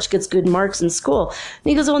smart. She gets good marks in school. And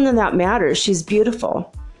he goes, oh, none of that matters. She's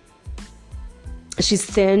beautiful. She's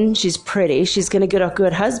thin, she's pretty, she's going to get a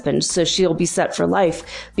good husband, so she'll be set for life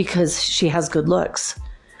because she has good looks.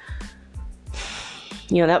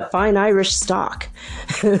 That fine Irish stock.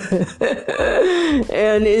 And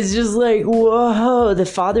it's just like, whoa, the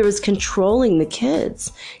father was controlling the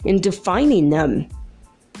kids and defining them.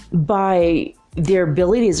 by their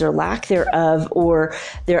abilities or lack thereof, or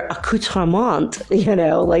their accoutrement,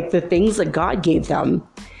 like the things that God gave them.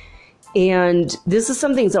 And this is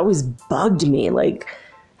something that's always bugged me, like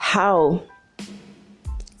how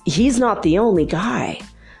he's not the only guy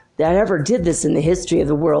that ever did this in the history of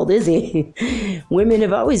the world, is he? Women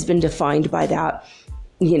have always been defined by that.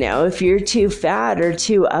 If you're too fat or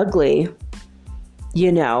too ugly,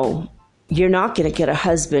 you're not going to get a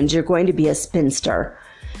husband. You're going to be a spinster.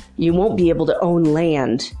 You won't be able to own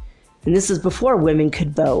land. And this is before women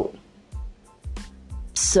could vote.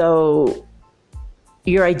 So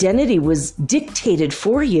your identity was dictated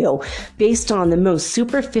for you based on the most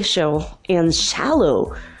superficial and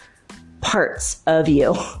shallow parts of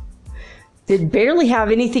you that barely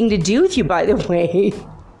have anything to do with you, by the way.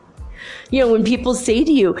 When people say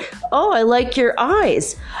to you, "Oh, I like your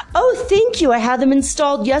eyes." "Oh, thank you. I had them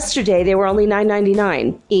installed yesterday. They were only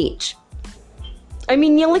 $9.99 each." I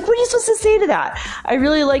mean, what are you supposed to say to that? "I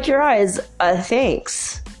really like your eyes.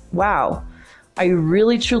 Thanks." Wow. I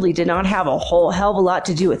really, truly did not have a whole hell of a lot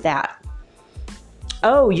to do with that.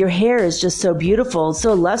 "Oh, your hair is just so beautiful. It's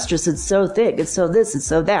so lustrous. It's so thick. It's so this. It's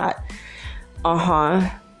so that."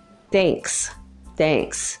 Thanks.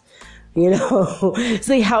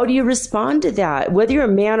 So how do you respond to that? Whether you're a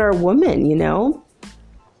man or a woman, And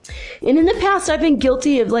in the past, I've been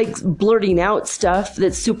guilty of blurting out stuff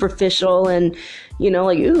that's superficial and,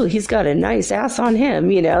 "Ooh, he's got a nice ass on him,"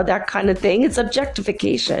 that kind of thing. It's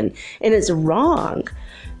objectification, and it's wrong.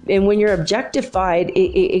 And when you're objectified,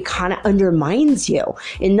 it kind of undermines you.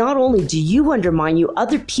 And not only do you undermine you,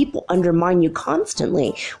 other people undermine you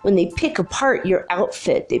constantly when they pick apart your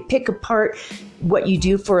outfit. They pick apart what you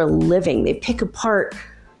do for a living. They pick apart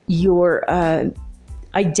your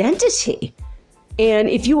identity. And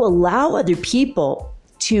if you allow other people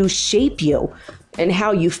to shape you and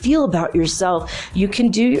how you feel about yourself, you can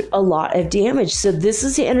do a lot of damage. So this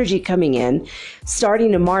is the energy coming in,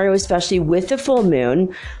 starting tomorrow, especially with the full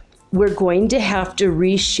moon. We're going to have to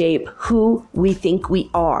reshape who we think we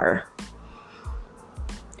are.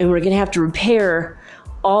 And we're going to have to repair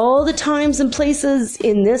all the times and places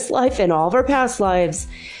in this life and all of our past lives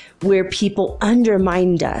where people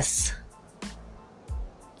undermined us.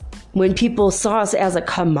 When people saw us as a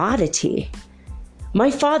commodity. My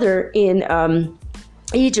father in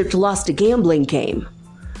Egypt lost a gambling game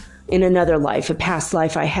in another life, a past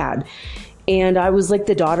life I had. And I was like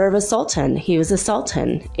the daughter of a sultan. He was a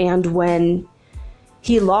sultan. And when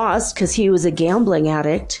he lost, because he was a gambling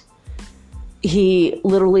addict, he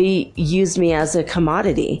literally used me as a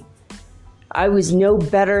commodity. I was no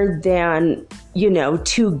better than,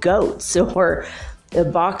 2 goats or a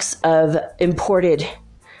box of imported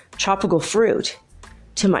tropical fruit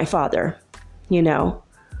to my father,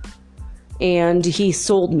 and he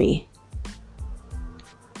sold me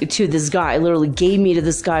to this guy, literally gave me to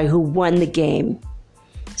this guy who won the game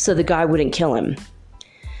so the guy wouldn't kill him.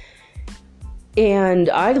 And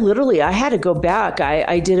I had to go back.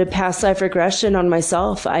 I did a past life regression on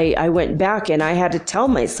myself. I went back and I had to tell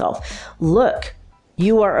myself, look,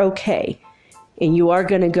 you are okay and you are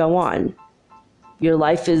going to go on. Your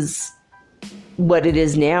life is what it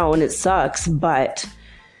is now and it sucks, but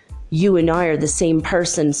you and I are the same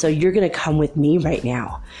person. So you're going to come with me right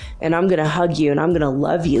now and I'm going to hug you and I'm going to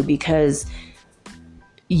love you because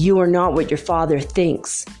you are not what your father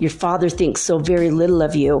thinks. Your father thinks so very little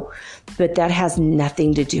of you, but that has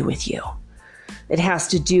nothing to do with you. It has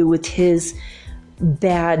to do with his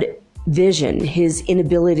bad vision, his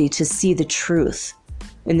inability to see the truth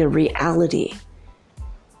and the reality.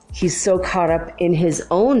 He's so caught up in his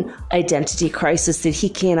own identity crisis that he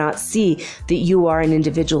cannot see that you are an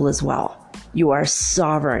individual as well. You are a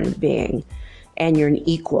sovereign being and you're an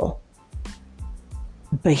equal.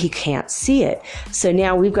 But he can't see it. So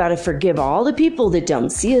now we've got to forgive all the people that don't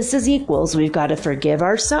see us as equals. We've got to forgive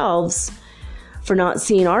ourselves for not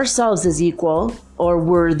seeing ourselves as equal or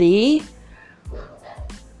worthy.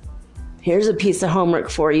 Here's a piece of homework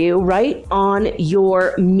for you. Write on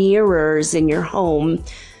your mirrors in your home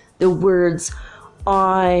the words,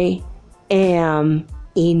 I am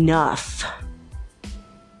enough.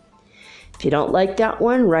 If you don't like that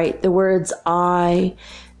one, write the words, I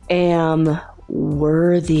am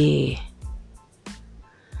worthy.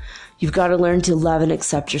 You've got to learn to love and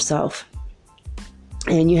accept yourself.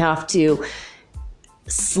 And you have to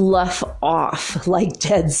slough off like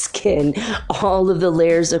dead skin all of the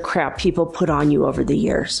layers of crap people put on you over the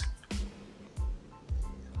years.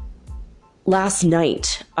 Last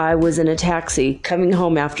night, I was in a taxi coming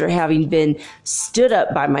home after having been stood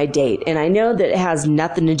up by my date, and I know that it has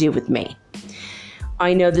nothing to do with me.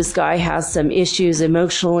 I know this guy has some issues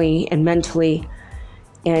emotionally and mentally,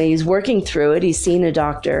 and he's working through it. He's seen a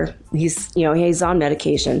doctor. He's on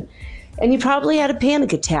medication, and he probably had a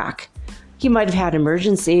panic attack. He might have had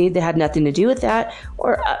emergency that had nothing to do with that,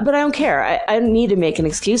 but I don't care. I don't need to make an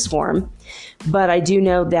excuse for him. But I do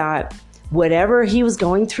know that whatever he was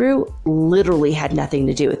going through literally had nothing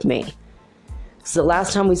to do with me. So the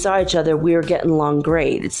last time we saw each other, we were getting along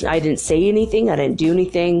great. I didn't say anything. I didn't do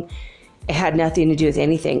anything. It had nothing to do with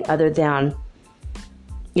anything other than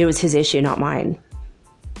it was his issue, not mine.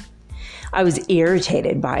 I was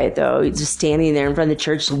irritated by it, though, just standing there in front of the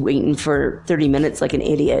church waiting for 30 minutes like an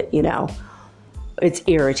idiot, It's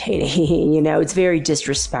irritating, It's very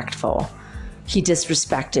disrespectful. He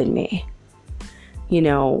disrespected me,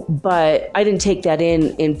 But I didn't take that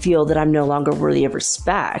in and feel that I'm no longer worthy of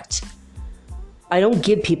respect. I don't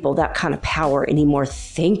give people that kind of power anymore.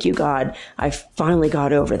 Thank you, God. I finally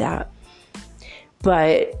got over that.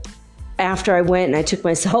 But after I went and I took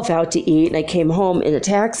myself out to eat and I came home in a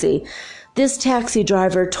taxi, this taxi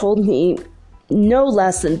driver told me no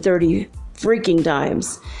less than 30 freaking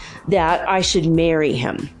times that I should marry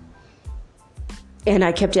him. And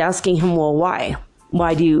I kept asking him, well, why?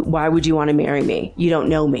 Why would you want to marry me? You don't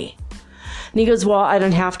know me. And he goes, well, I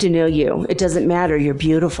don't have to know you. It doesn't matter. You're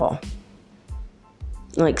beautiful.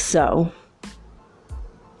 Like, so.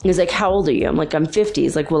 He's like, how old are you? I'm like, I'm 50.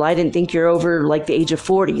 He's like, well, I didn't think you're over like the age of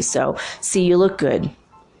 40. So, see, you look good.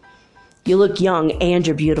 You look young and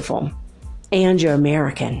you're beautiful. And you're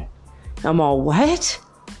American. I'm all, what?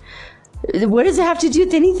 What does it have to do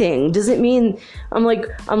with anything? Does it mean, I'm like,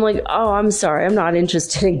 oh, I'm sorry. I'm not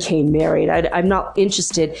interested in getting married. I'm not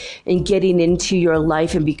interested in getting into your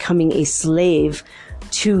life and becoming a slave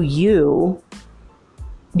to you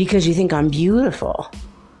because you think I'm beautiful.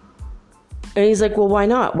 And he's like, well, why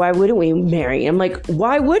not? Why wouldn't we marry? I'm like,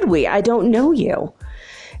 why would we? I don't know you.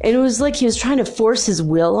 And it was like he was trying to force his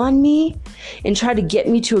will on me and try to get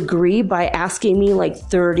me to agree by asking me like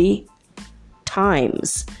 30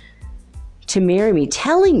 times to marry me,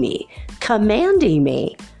 telling me, commanding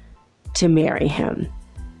me to marry him.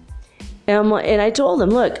 And I told him,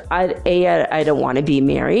 look, I don't want to be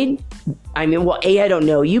married. I mean, well, A, I don't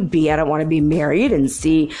know you. B, I don't want to be married. And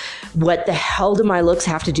C, what the hell do my looks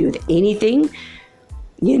have to do with anything?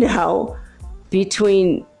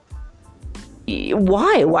 Between...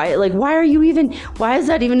 Why? Like, why is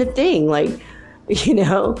that even a thing? Like,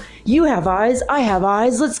 you have eyes, I have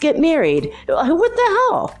eyes, let's get married. What the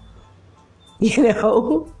hell?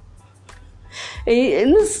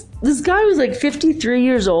 And this guy was like 53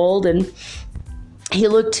 years old and he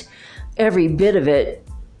looked every bit of it,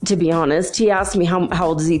 to be honest. He asked me how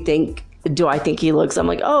old do I think he looks? I'm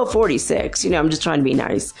like, 46. I'm just trying to be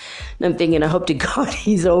nice. And I'm thinking, I hope to God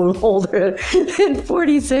he's older than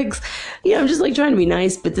 46. I'm just like trying to be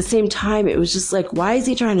nice. But at the same time, it was just like, why is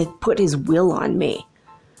he trying to put his will on me?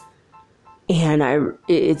 And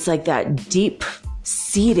it's like that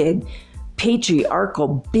deep-seated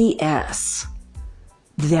patriarchal BS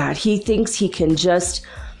that he thinks he can just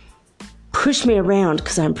push me around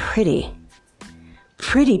because I'm pretty.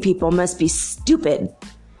 Pretty people must be stupid.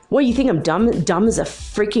 What, you think I'm dumb? Dumb as a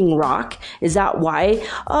freaking rock? Is that why?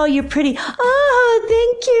 Oh, you're pretty. Oh,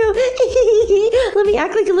 thank you. Let me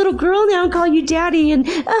act like a little girl now and call you daddy and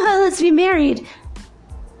let's be married.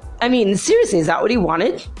 I mean, seriously, is that what he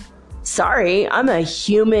wanted? Sorry, I'm a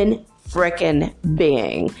human frickin'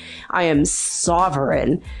 being. I am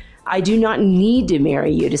sovereign. I do not need to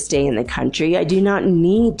marry you to stay in the country. I do not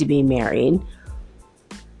need to be married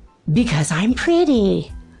because I'm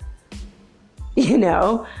pretty.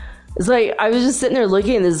 It's like, I was just sitting there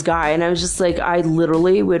looking at this guy and I was just like, I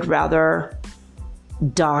literally would rather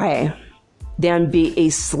die than be a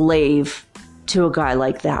slave to a guy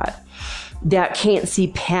like that can't see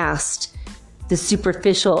past the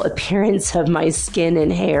superficial appearance of my skin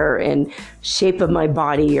and hair and shape of my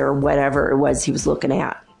body or whatever it was he was looking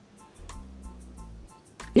at.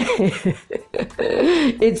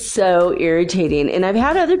 It's so irritating. And I've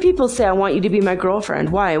had other people say, I want you to be my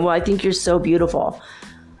girlfriend. Why? Well, I think you're so beautiful.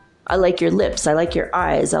 I like your lips. I like your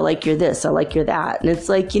eyes. I like your this. I like your that. And it's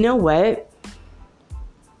like, you know what?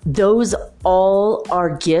 Those all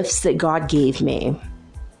are gifts that God gave me.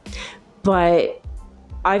 But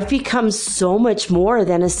I've become so much more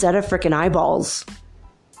than a set of freaking eyeballs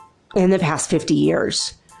in the past 50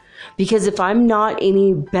 years. Because if I'm not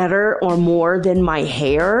any better or more than my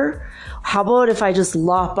hair, how about if I just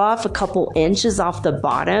lop off a couple inches off the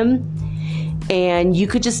bottom and you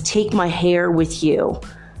could just take my hair with you?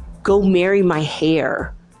 Go marry my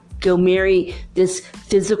hair. Go marry this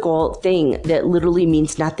physical thing that literally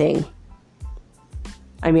means nothing.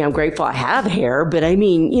 I mean, I'm grateful I have hair, but I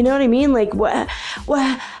mean, you know what I mean? Like,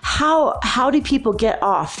 how do people get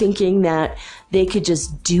off thinking that they could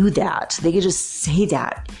just do that? They could just say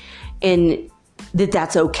that and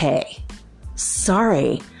that's okay.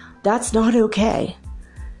 Sorry, that's not okay.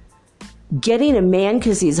 Getting a man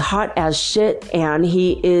because he's hot as shit and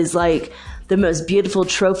he is like the most beautiful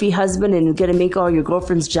trophy husband and gonna make all your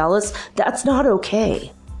girlfriends jealous, that's not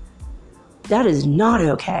okay. That is not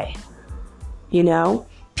okay. You know,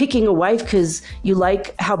 picking a wife because you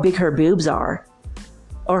like how big her boobs are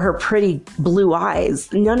or her pretty blue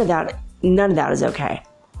eyes, none of that is okay.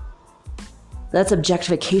 That's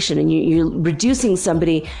objectification, and you're reducing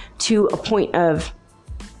somebody to a point of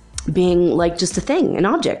being like just a thing, an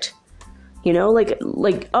object. You know, like,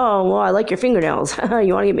 oh, well, I like your fingernails.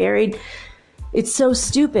 You want to get married? It's so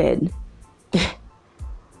stupid.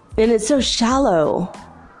 And it's so shallow.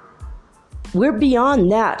 We're beyond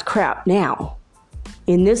that crap now.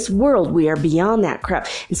 In this world, we are beyond that crap.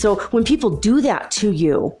 And so when people do that to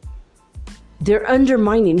you, they're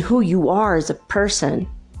undermining who you are as a person.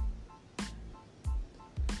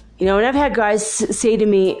 You know, and I've had guys say to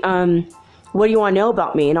me, what do you want to know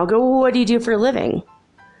about me? And I'll go, well, what do you do for a living?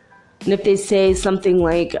 And if they say something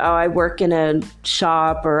like, oh, I work in a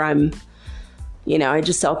shop, or I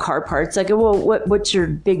just sell car parts. I go, well, what's your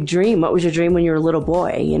big dream? What was your dream when you were a little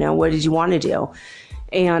boy? You know, what did you want to do?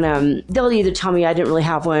 And they'll either tell me I didn't really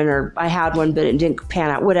have one, or I had one, but it didn't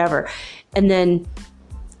pan out, whatever. And then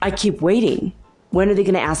I keep waiting. When are they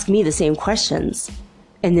going to ask me the same questions?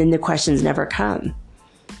 And then the questions never come.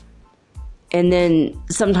 And then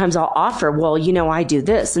sometimes I'll offer, well, I do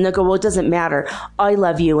this. And they'll go, well, it doesn't matter. I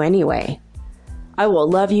love you anyway. I will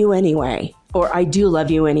love you anyway. Or I do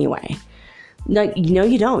love you anyway. No,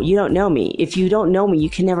 you don't. You don't know me. If you don't know me, you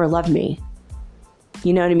can never love me.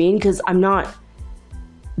 You know what I mean? Because I'm not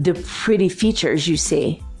the pretty features you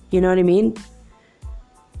see. You know what I mean?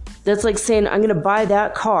 That's like saying, I'm going to buy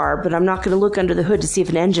that car, but I'm not going to look under the hood to see if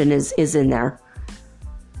an engine is in there.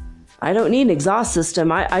 I don't need an exhaust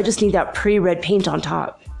system. I just need that pretty red paint on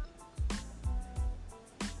top.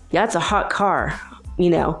 That's a hot car,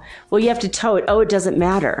 Well, you have to tow it. Oh, it doesn't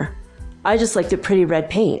matter. I just like the pretty red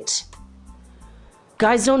paint.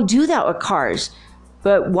 Guys don't do that with cars.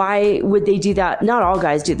 But why would they do that? Not all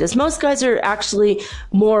guys do this. Most guys are actually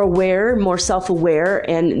more aware, more self-aware,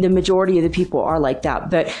 and the majority of the people are like that.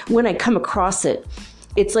 But when I come across it,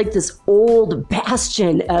 it's like this old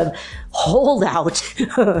bastion of holdout.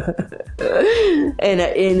 and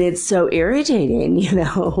it's so irritating,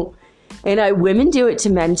 And women do it to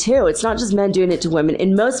men too. It's not just men doing it to women.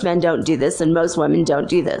 And most men don't do this, and most women don't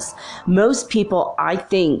do this. Most people, I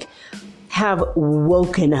think, have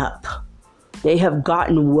woken up. They have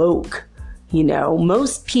gotten woke.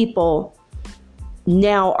 Most people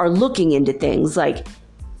now are looking into things like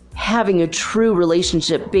having a true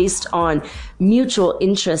relationship based on mutual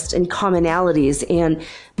interest and commonalities and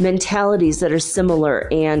mentalities that are similar.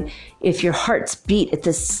 And if your hearts beat at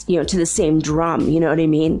this, to the same drum, you know what I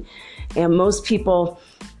mean? And most people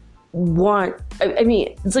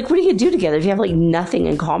it's like, what do you do together if you have like nothing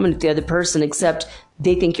in common with the other person except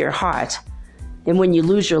they think you're hot? And when you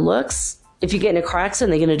lose your looks, if you get in a car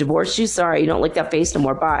accident, they're going to divorce you. Sorry, you don't like that face no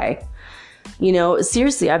more. Bye.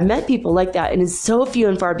 Seriously, I've met people like that, and it's so few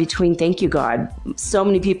and far between. Thank you, God. So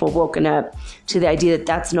many people woken up to the idea that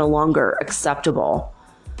that's no longer acceptable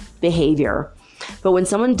behavior. But when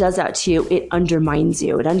someone does that to you, it undermines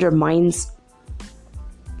you. It undermines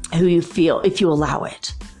who you feel if you allow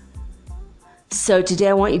it. So today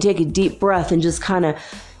I want you to take a deep breath and just kind of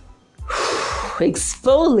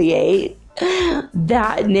exfoliate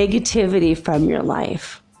that negativity from your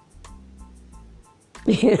life.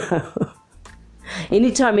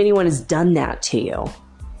 Anytime anyone has done that to you.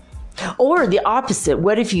 Or the opposite.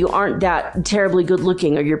 What if you aren't that terribly good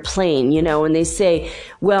looking, or you're plain, and they say,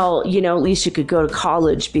 well, at least you could go to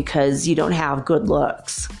college because you don't have good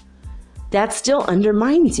looks. That still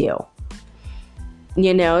undermines you.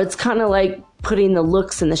 It's kind of like putting the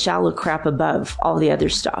looks and the shallow crap above all the other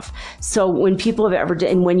stuff. So when people have ever done,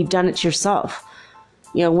 and when you've done it to yourself,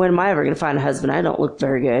 when am I ever going to find a husband? I don't look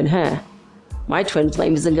very good, huh? My twin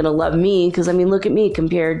flame isn't going to love me because, look at me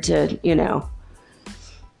compared to,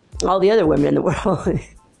 all the other women in the world.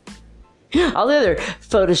 All the other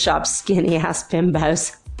Photoshop skinny ass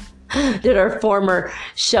bimbos that are former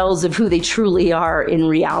shells of who they truly are in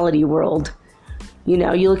reality world. You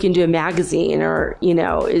look into a magazine or,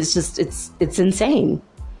 it's just, it's insane.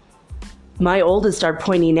 My oldest started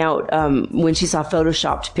pointing out when she saw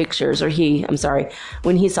photoshopped pictures, when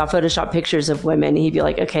he saw photoshopped pictures of women, he'd be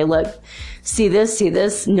like, okay, look, see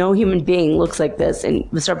this? No human being looks like this. And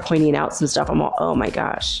we start pointing out some stuff. I'm all, oh my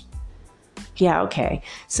gosh. Yeah, okay.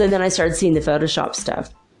 So then I started seeing the Photoshop stuff.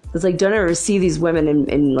 It's like, don't ever see these women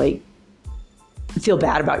and like feel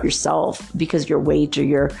bad about yourself because of your weight or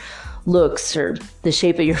your looks or the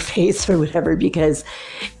shape of your face or whatever, because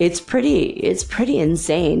it's pretty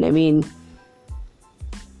insane. I mean,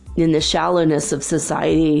 in the shallowness of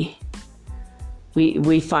society,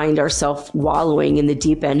 we find ourselves wallowing in the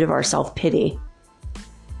deep end of our self-pity.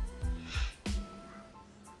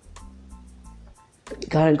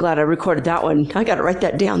 God, I'm glad I recorded that one. I got to write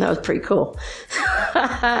that down. That was pretty cool.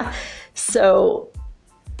 So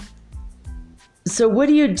what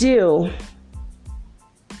do you do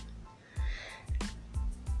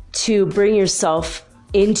to bring yourself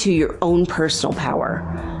into your own personal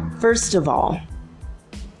power? First of all,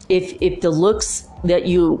 if the looks that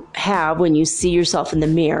you have when you see yourself in the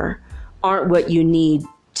mirror aren't what you need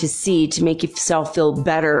to see to make yourself feel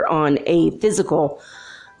better on a physical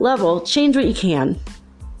level, change what you can.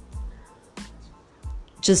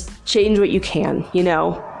 Just change what you can, you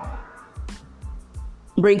know.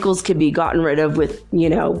 Wrinkles could be gotten rid of with, you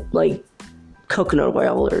know, like coconut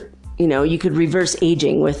oil, or, you know, you could reverse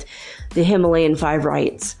aging with the Himalayan 5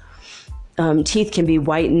 rights. Teeth can be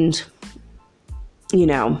whitened, you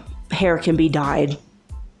know, hair can be dyed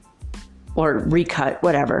or recut,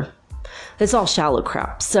 whatever. It's all shallow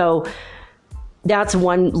crap. So that's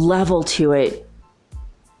one level to it.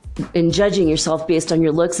 And judging yourself based on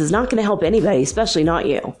your looks is not going to help anybody, especially not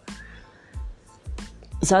you.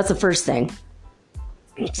 So that's the first thing.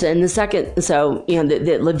 So, and the second, you know,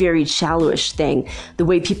 the very shallowish thing, the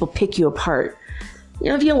way people pick you apart. You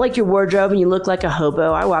know, if you don't like your wardrobe and you look like a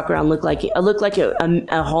hobo, I walk around I look like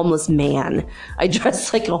a homeless man. I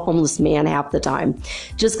dress like a homeless man half the time,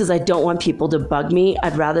 just because I don't want people to bug me.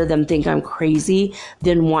 I'd rather them think I'm crazy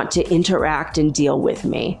than want to interact and deal with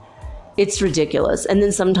me. It's ridiculous. And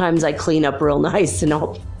then sometimes I clean up real nice and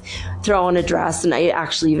I'll throw on a dress, and I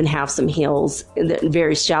actually even have some heels,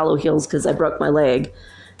 very shallow heels, because I broke my leg.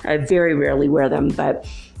 I very rarely wear them, but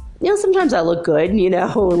you know, sometimes I look good, you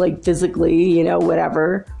know, like physically, you know,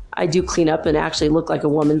 whatever. I do clean up and actually look like a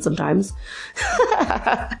woman sometimes.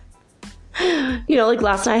 You know, like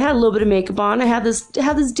last night I had a little bit of makeup on. I had this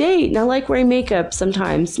date, and I like wearing makeup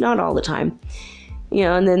sometimes, not all the time. You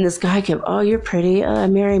know, and then this guy came, oh, you're pretty,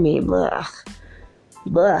 marry me, blah,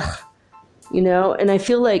 blah. You know, and I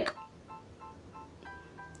feel like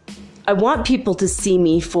I want people to see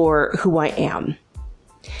me for who I am.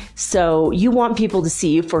 So you want people to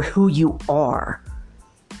see you for who you are.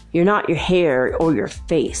 You're not your hair or your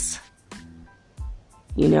face.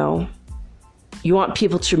 You know, you want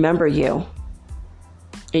people to remember you.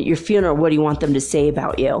 At your funeral, what do you want them to say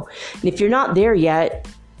about you? And if you're not there yet,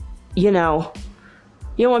 you know,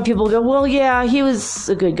 you don't want people to go, well, yeah, he was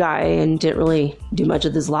a good guy and didn't really do much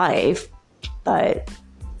of his life. But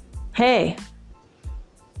hey,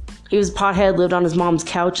 he was a pothead, lived on his mom's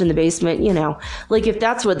couch in the basement, you know. Like, if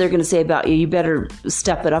that's what they're going to say about you, you better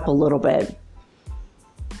step it up a little bit.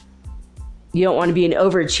 You don't want to be an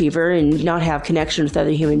overachiever and not have connection with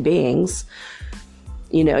other human beings.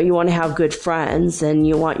 You know, you want to have good friends, and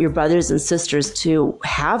you want your brothers and sisters to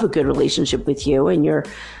have a good relationship with you, and you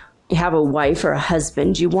have a wife or a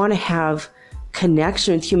husband. You want to have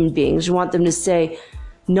connection with human beings. You want them to say,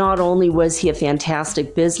 not only was he a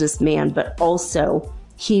fantastic businessman, but also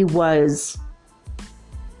he was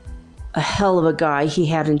a hell of a guy. He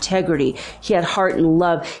had integrity. He had heart and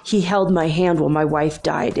love. He held my hand while my wife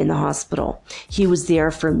died in the hospital. He was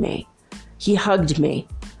there for me. He hugged me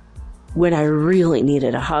when I really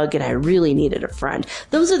needed a hug and I really needed a friend.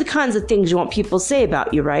 Those are the kinds of things you want people to say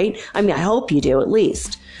about you, right? I mean, I hope you do, at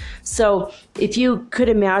least. So if you could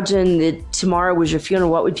imagine that tomorrow was your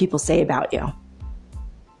funeral, what would people say about you?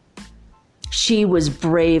 She was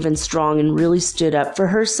brave and strong and really stood up for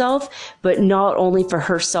herself, but not only for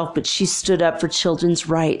herself, but she stood up for children's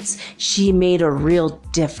rights. She made a real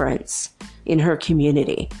difference in her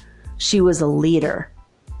community. She was a leader,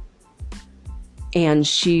 and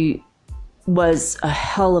she was a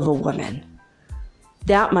hell of a woman.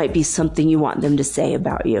 That might be something you want them to say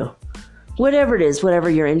about you. Whatever it is, whatever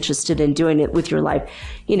you're interested in doing it with your life.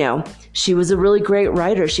 You know, she was a really great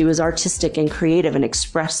writer. She was artistic and creative and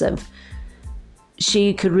expressive.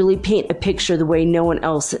 She could really paint a picture the way no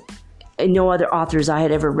other authors I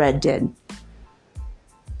had ever read did.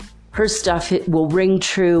 Her stuff will ring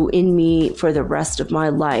true in me for the rest of my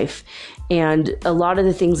life. And a lot of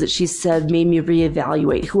the things that she said made me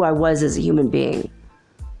reevaluate who I was as a human being.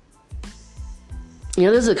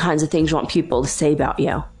 Those are the kinds of things you want people to say about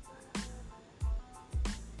you.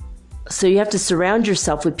 So you have to surround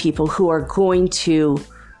yourself with people who are going to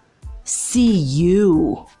see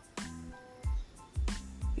you.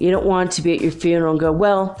 You don't want to be at your funeral and go,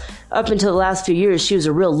 well, up until the last few years, she was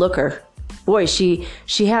a real looker. Boy, she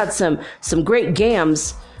had some great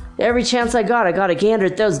gams. Every chance I got a gander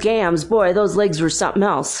at those gams. Boy, those legs were something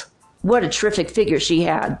else. What a terrific figure she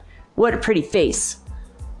had. What a pretty face.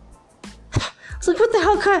 It's like, what the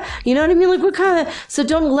hell kind of, you know what I mean? Like, what kind of, so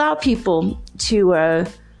don't allow people to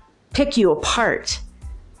pick you apart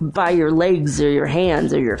by your legs or your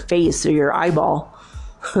hands or your face or your eyeball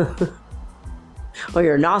or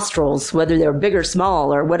your nostrils, whether they're big or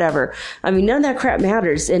small or whatever. I mean, none of that crap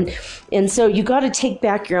matters. And so you got to take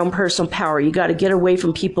back your own personal power. You got to get away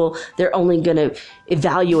from people. They're only going to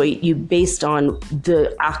evaluate you based on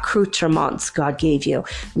the accoutrements God gave you.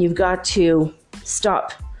 And you've got to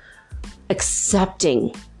stop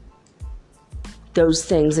accepting those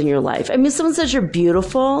things in your life. I mean, if someone says you're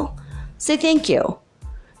beautiful, say thank you.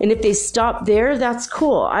 And if they stop there, that's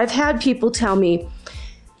cool. I've had people tell me,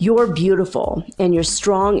 you're beautiful and you're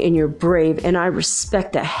strong and you're brave and I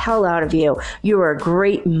respect the hell out of you. You are a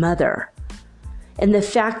great mother. And the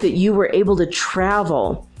fact that you were able to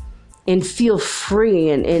travel and feel free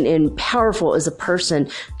and powerful as a person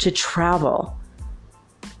to travel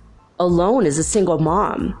alone as a single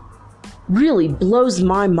mom really blows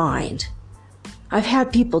my mind. I've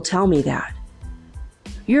had people tell me that.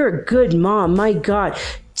 You're a good mom, my God.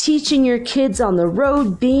 Teaching your kids on the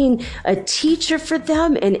road, being a teacher for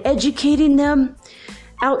them and educating them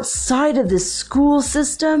outside of the school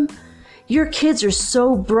system. Your kids are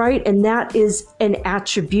so bright, and that is an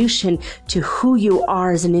attribution to who you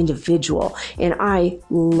are as an individual. And I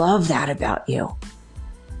love that about you.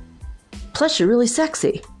 Plus, you're really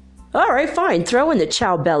sexy. All right, fine. Throw in the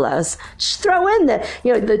ciao bellas. Just throw in the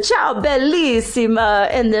ciao bellissima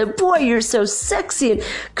and the boy, you're so sexy. And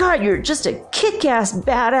God, you're just a kick-ass,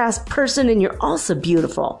 badass person and you're also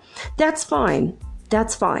beautiful. That's fine.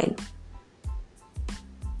 That's fine.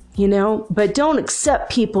 But don't accept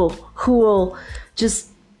people who will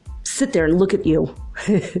just sit there and look at you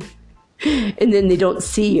and then they don't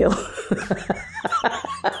see you.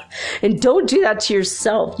 And don't do that to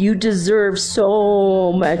yourself. You deserve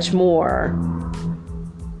so much more.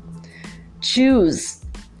 Choose,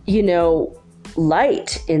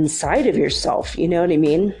 light inside of yourself. You know what I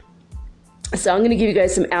mean? So I'm going to give you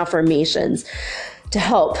guys some affirmations to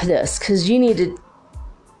help this, because you need to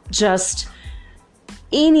just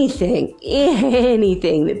anything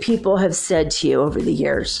that people have said to you over the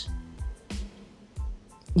years.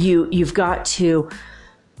 You've got to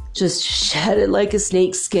just shed it like a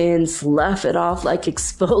snake's skin, slough it off like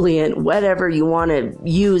exfoliant, whatever you want to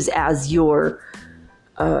use as your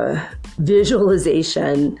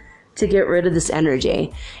visualization to get rid of this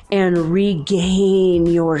energy and regain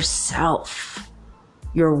yourself,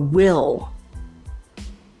 your will,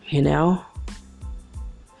 if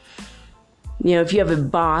you have a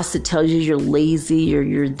boss that tells you you're lazy or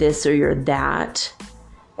you're this or you're that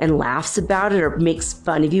and laughs about it or makes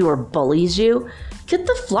fun of you or bullies you, get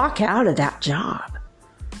the flock out of that job.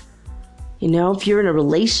 If you're in a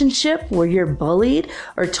relationship where you're bullied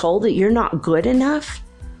or told that you're not good enough.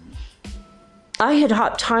 I had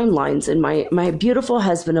hopped timelines, and my beautiful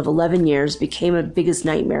husband of 11 years became a biggest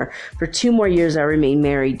nightmare. For 2 more years, I remained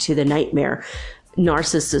married to the nightmare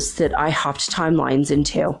narcissist that I hopped timelines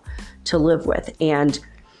into to live with. And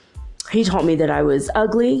he told me that I was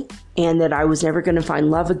ugly and that I was never going to find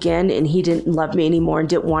love again, and he didn't love me anymore and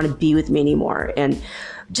didn't want to be with me anymore. And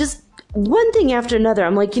just one thing after another,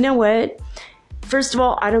 I'm like, you know what? First of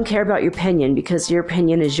all, I don't care about your opinion, because your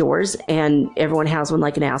opinion is yours and everyone has one,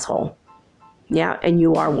 like an asshole. Yeah, and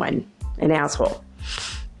you are one, an asshole.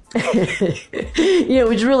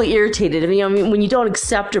 Which really irritated me. I mean, when you don't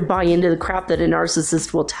accept or buy into the crap that a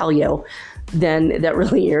narcissist will tell you, then that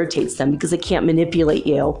really irritates them, because they can't manipulate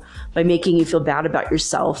you by making you feel bad about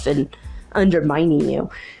yourself and undermining you.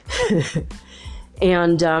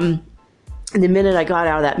 And the minute I got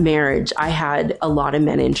out of that marriage, I had a lot of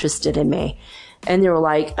men interested in me. And they were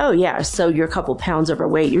like, oh yeah, so you're a couple pounds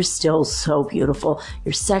overweight. You're still so beautiful.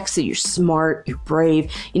 You're sexy. You're smart. You're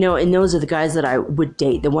brave. And those are the guys that I would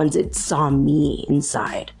date, the ones that saw me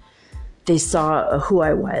inside. They saw who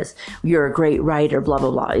I was. You're a great writer, blah, blah,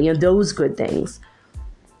 blah. Those good things.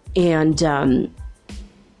 And then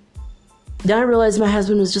I realized my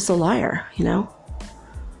husband was just a liar, He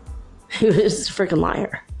was just a freaking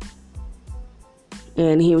liar.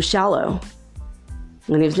 And he was shallow.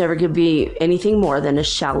 And he was never going to be anything more than a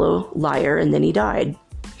shallow liar, and then he died.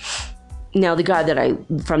 Now, the guy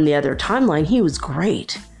from the other timeline, he was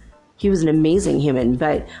great. He was an amazing human,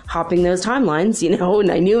 but hopping those timelines,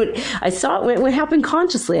 and I knew it. I saw it when it happened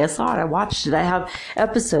consciously. I saw it. I watched it. I have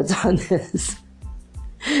episodes on this.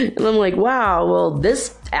 And I'm like, wow, well,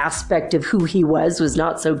 this aspect of who he was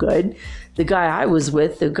not so good. The guy I was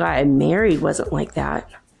with, the guy I married wasn't like that.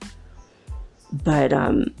 But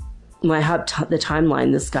when I hopped the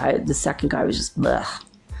timeline, the second guy was just blah,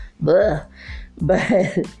 blah.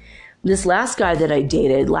 But this last guy that I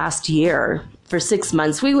dated last year, for 6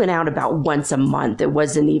 months, we went out about once a month. It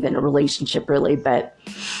wasn't even a relationship really, but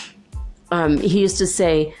he used to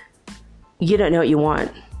say, you don't know what you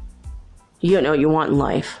want. You don't know what you want in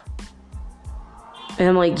life. And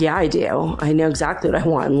I'm like, yeah, I do. I know exactly what I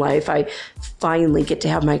want in life. I finally get to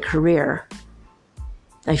have my career.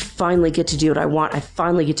 I finally get to do what I want. I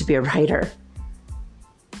finally get to be a writer.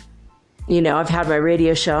 I've had my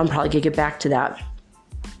radio show. I'm probably going to get back to that.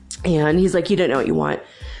 And he's like, you don't know what you want.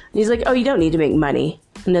 And he's like, oh, you don't need to make money.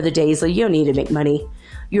 Another day, he's like, you don't need to make money.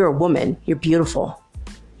 You're a woman. You're beautiful.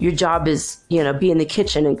 Your job is, be in the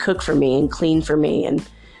kitchen and cook for me and clean for me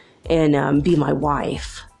and be my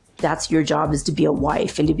wife. That's your job, is to be a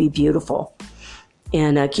wife and to be beautiful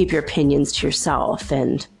and keep your opinions to yourself.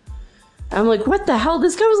 And I'm like, what the hell?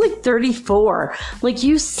 This guy was like 34. Like,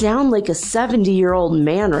 you sound like a 70-year-old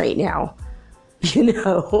man right now.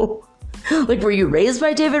 Like, were you raised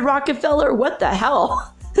by David Rockefeller? What the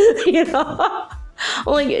hell?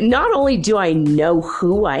 Like, not only do I know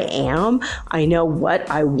who I am, I know what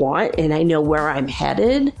I want, and I know where I'm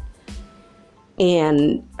headed.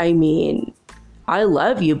 And I mean, I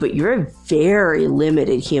love you, but you're a very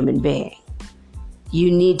limited human being.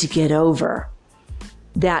 You need to get over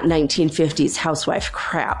that 1950s housewife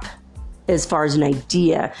crap as far as an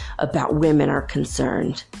idea about women are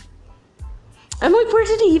concerned. I'm like, where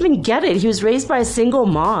did he even get it? He was raised by a single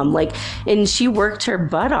mom, and she worked her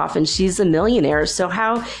butt off, and she's a millionaire. So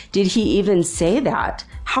how did he even say that?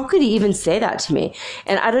 How could he even say that to me?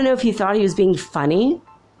 And I don't know if he thought he was being funny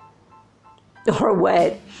or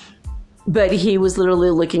what, but he was literally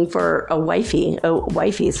looking for a wifey,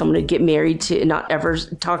 someone to get married to, and not ever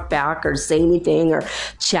talk back or say anything or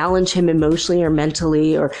challenge him emotionally or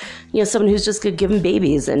mentally, or, someone who's just going to give him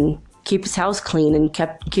babies and keep his house clean and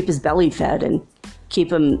keep his belly fed and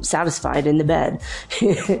keep him satisfied in the bed.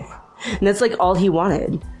 And that's like all he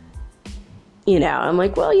wanted. I'm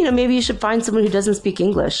like, well, maybe you should find someone who doesn't speak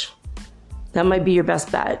English. That might be your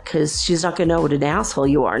best bet, because she's not going to know what an asshole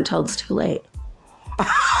you are until it's too late.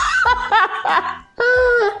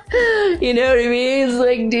 You know what I mean? It's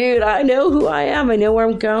like, dude, I know who I am. I know where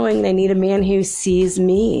I'm going. And I need a man who sees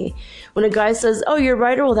me. When a guy says, oh, you're a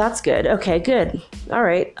writer? Well, that's good. Okay, good. All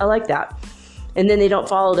right. I like that. And then they don't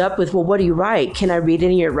follow it up with, well, what do you write? Can I read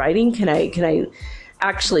any of your writing? Can I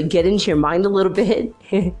actually get into your mind a little bit?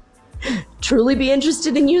 Truly be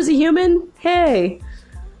interested in you as a human? Hey.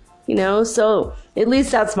 So at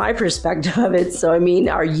least that's my perspective of it. So, I mean,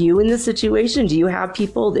 are you in this situation? Do you have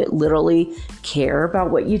people that literally care about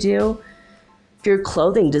what you do? If you're a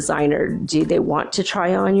clothing designer, do they want to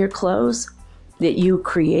try on your clothes that you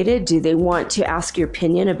created? Do they want to ask your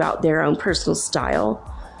opinion about their own personal style?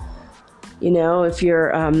 If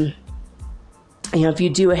you're, if you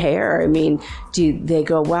do hair, I mean, do they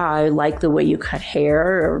go, wow, I like the way you cut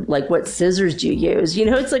hair, or like, what scissors do you use?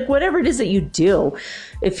 It's like whatever it is that you do.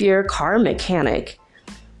 If you're a car mechanic,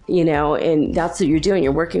 and that's what you're doing,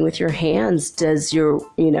 you're working with your hands. Does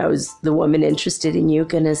is the woman interested in you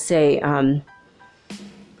going to say,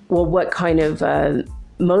 well, what kind of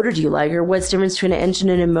motor do you like, or what's the difference between an engine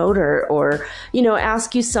and a motor, or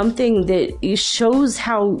ask you something that shows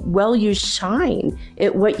how well you shine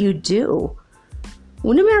at what you do,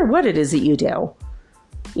 well, no matter what it is that you do,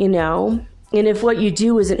 and if what you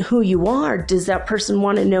do isn't who you are, does that person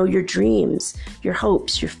want to know your dreams, your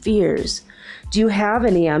hopes, your fears? Do you have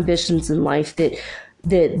any ambitions in life that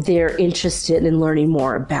they're interested in learning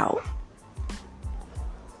more about?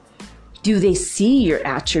 Do they see your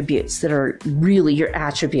attributes that are really your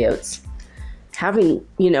attributes? Having,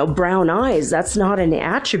 brown eyes, that's not an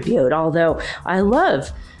attribute, although I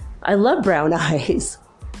love brown eyes.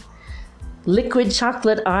 Liquid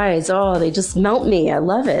chocolate eyes, oh, they just melt me. I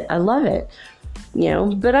love it. But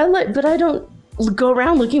I don't go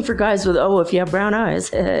around looking for guys with, oh, if you have brown eyes,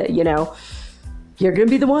 you're going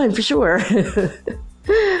to be the one for sure.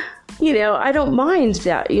 I don't mind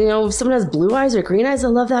that. If someone has blue eyes or green eyes, I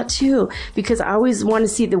love that too, because I always want to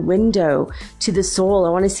see the window to the soul. I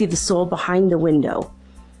want to see the soul behind the window.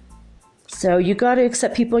 So you got to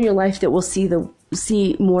accept people in your life that will see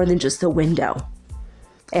more than just the window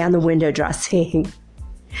and the window dressing.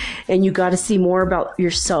 and you got to see more about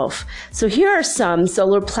yourself. So here are some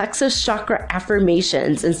solar plexus chakra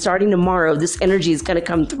affirmations. And starting tomorrow, this energy is going to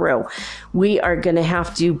come through. We are going to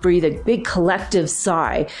have to breathe a big collective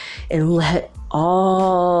sigh and let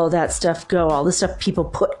all that stuff go, all the stuff people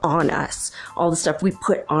put on us, all the stuff we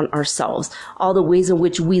put on ourselves, all the ways in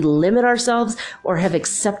which we limit ourselves or have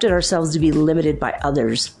accepted ourselves to be limited by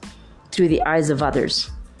others through the eyes of others.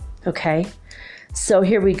 Okay? So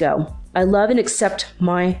here we go. I love and accept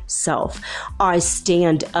myself. I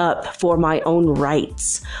stand up for my own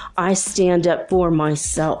rights. I stand up for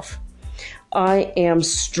myself. I am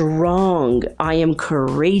strong. I am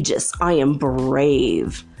courageous. I am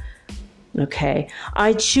brave. Okay.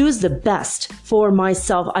 I choose the best for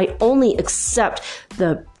myself. I only accept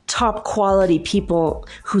the top quality people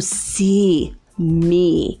who see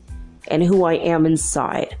me and who I am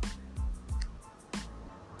inside.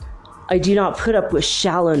 I do not put up with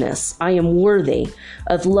shallowness. I am worthy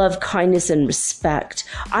of love, kindness, and respect.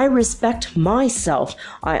 I respect myself.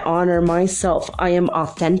 I honor myself. I am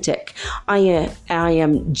authentic. I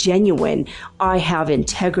am genuine. I have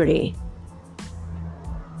integrity.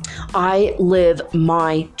 I live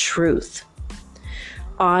my truth.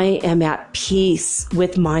 I am at peace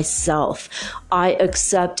with myself. I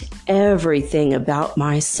accept everything about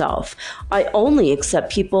myself. I only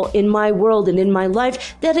accept people in my world and in my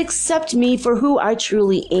life that accept me for who I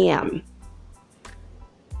truly am.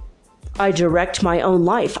 I direct my own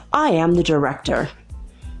life. I am the director.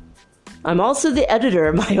 I'm also the editor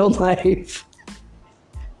of my own life.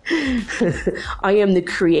 I am the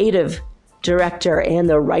creative director and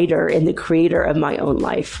the writer and the creator of my own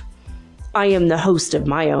life. I am the host of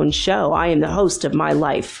my own show. I am the host of my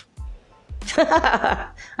life.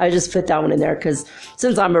 I just put that one in there because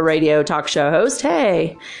since I'm a radio talk show host,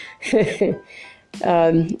 hey,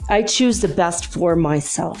 I choose the best for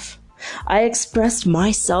myself. I express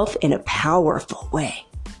myself in a powerful way.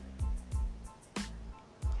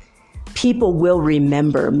 People will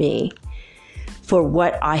remember me for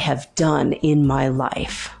what I have done in my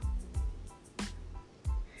life.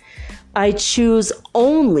 I choose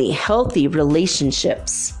only healthy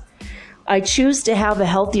relationships. I choose to have a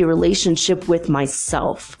healthy relationship with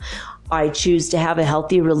myself. I choose to have a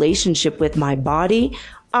healthy relationship with my body.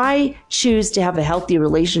 I choose to have a healthy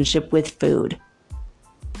relationship with food.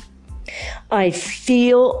 I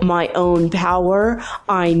feel my own power.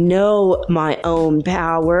 I know my own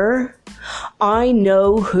power. I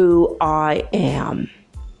know who I am.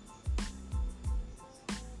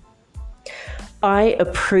 I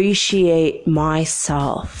appreciate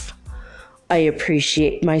myself. I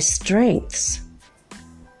appreciate my strengths.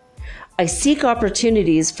 I seek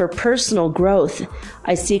opportunities for personal growth.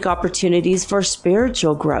 I seek opportunities for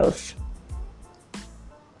spiritual growth.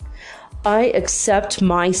 I accept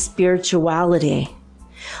my spirituality.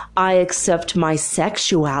 I accept my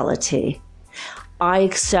sexuality. I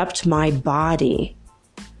accept my body.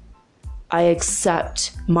 I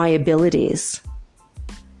accept my abilities.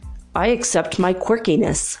 I accept my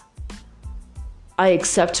quirkiness. I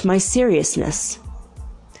accept my seriousness.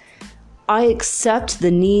 I accept the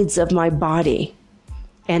needs of my body,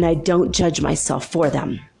 and I don't judge myself for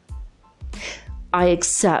them. I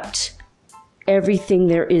accept everything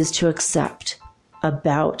there is to accept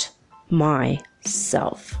about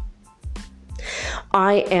myself.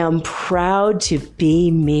 I am proud to be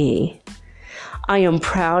me. I am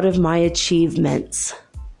proud of my achievements.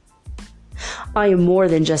 I am more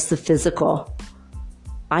than just the physical.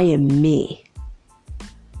 I am me.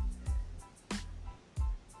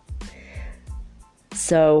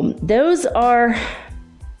 So those are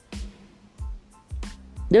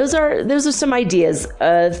some ideas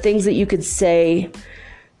of things that you could say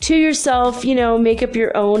to yourself, make up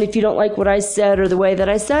your own. If you don't like what I said or the way that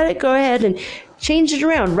I said it, go ahead and change it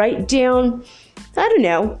around. Write down, I don't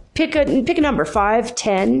know, pick a number, 5,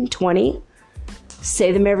 10, 20.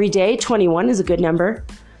 Say them every day. 21 is a good number.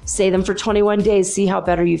 Say them for 21 days. See how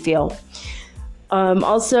better you feel.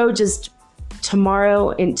 Also, just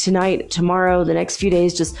tomorrow and tonight, the next few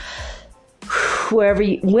days, just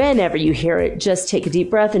whenever you hear it, just take a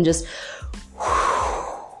deep breath and just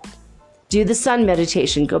do the sun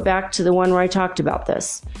meditation. Go back to the one where I talked about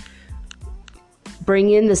this.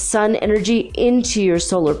 Bring in the sun energy into your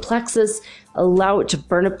solar plexus. Allow it to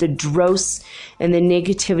burn up the dross and the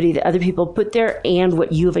negativity that other people put there and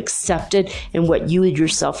what you have accepted and what you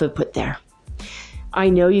yourself have put there. I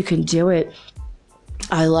know you can do it.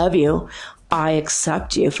 I love you. I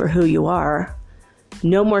accept you for who you are.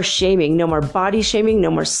 No more shaming, no more body shaming,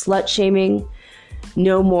 no more slut shaming,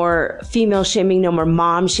 no more female shaming, no more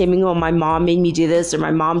mom shaming. Oh, my mom made me do this, or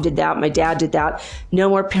my mom did that, my dad did that. No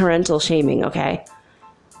more parental shaming, okay?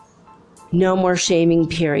 No more shaming,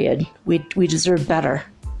 period. We deserve better.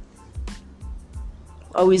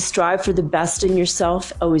 Always strive for the best in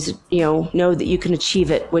yourself. Always, know that you can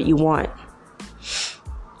achieve what you want.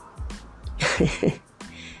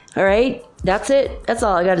 All right, that's it. That's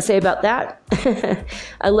all I got to say about that.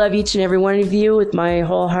 I love each and every one of you with my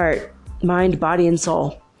whole heart, mind, body, and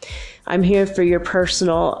soul. I'm here for your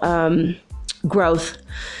personal growth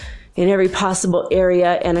in every possible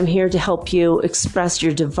area, and I'm here to help you express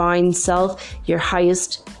your divine self, your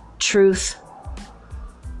highest truth,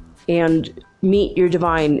 and meet your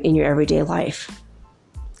divine in your everyday life.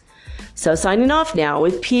 So signing off now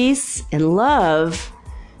with peace and love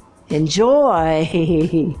and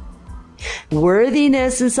joy,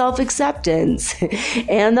 worthiness and self-acceptance,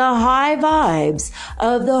 and the high vibes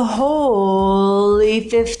of the holy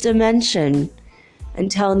fifth dimension.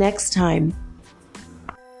 Until next time.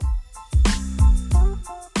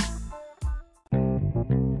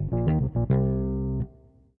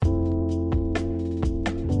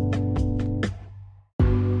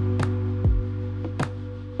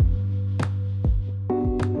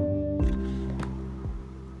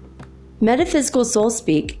 Metaphysical Soul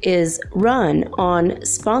Speak is run on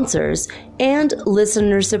sponsors and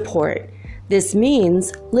listener support. This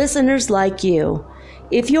means listeners like you.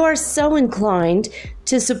 If you are so inclined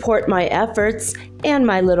to support my efforts and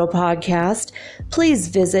my little podcast, please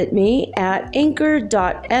visit me at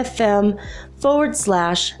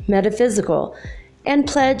anchor.fm/metaphysical and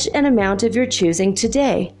pledge an amount of your choosing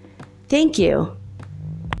today. Thank you.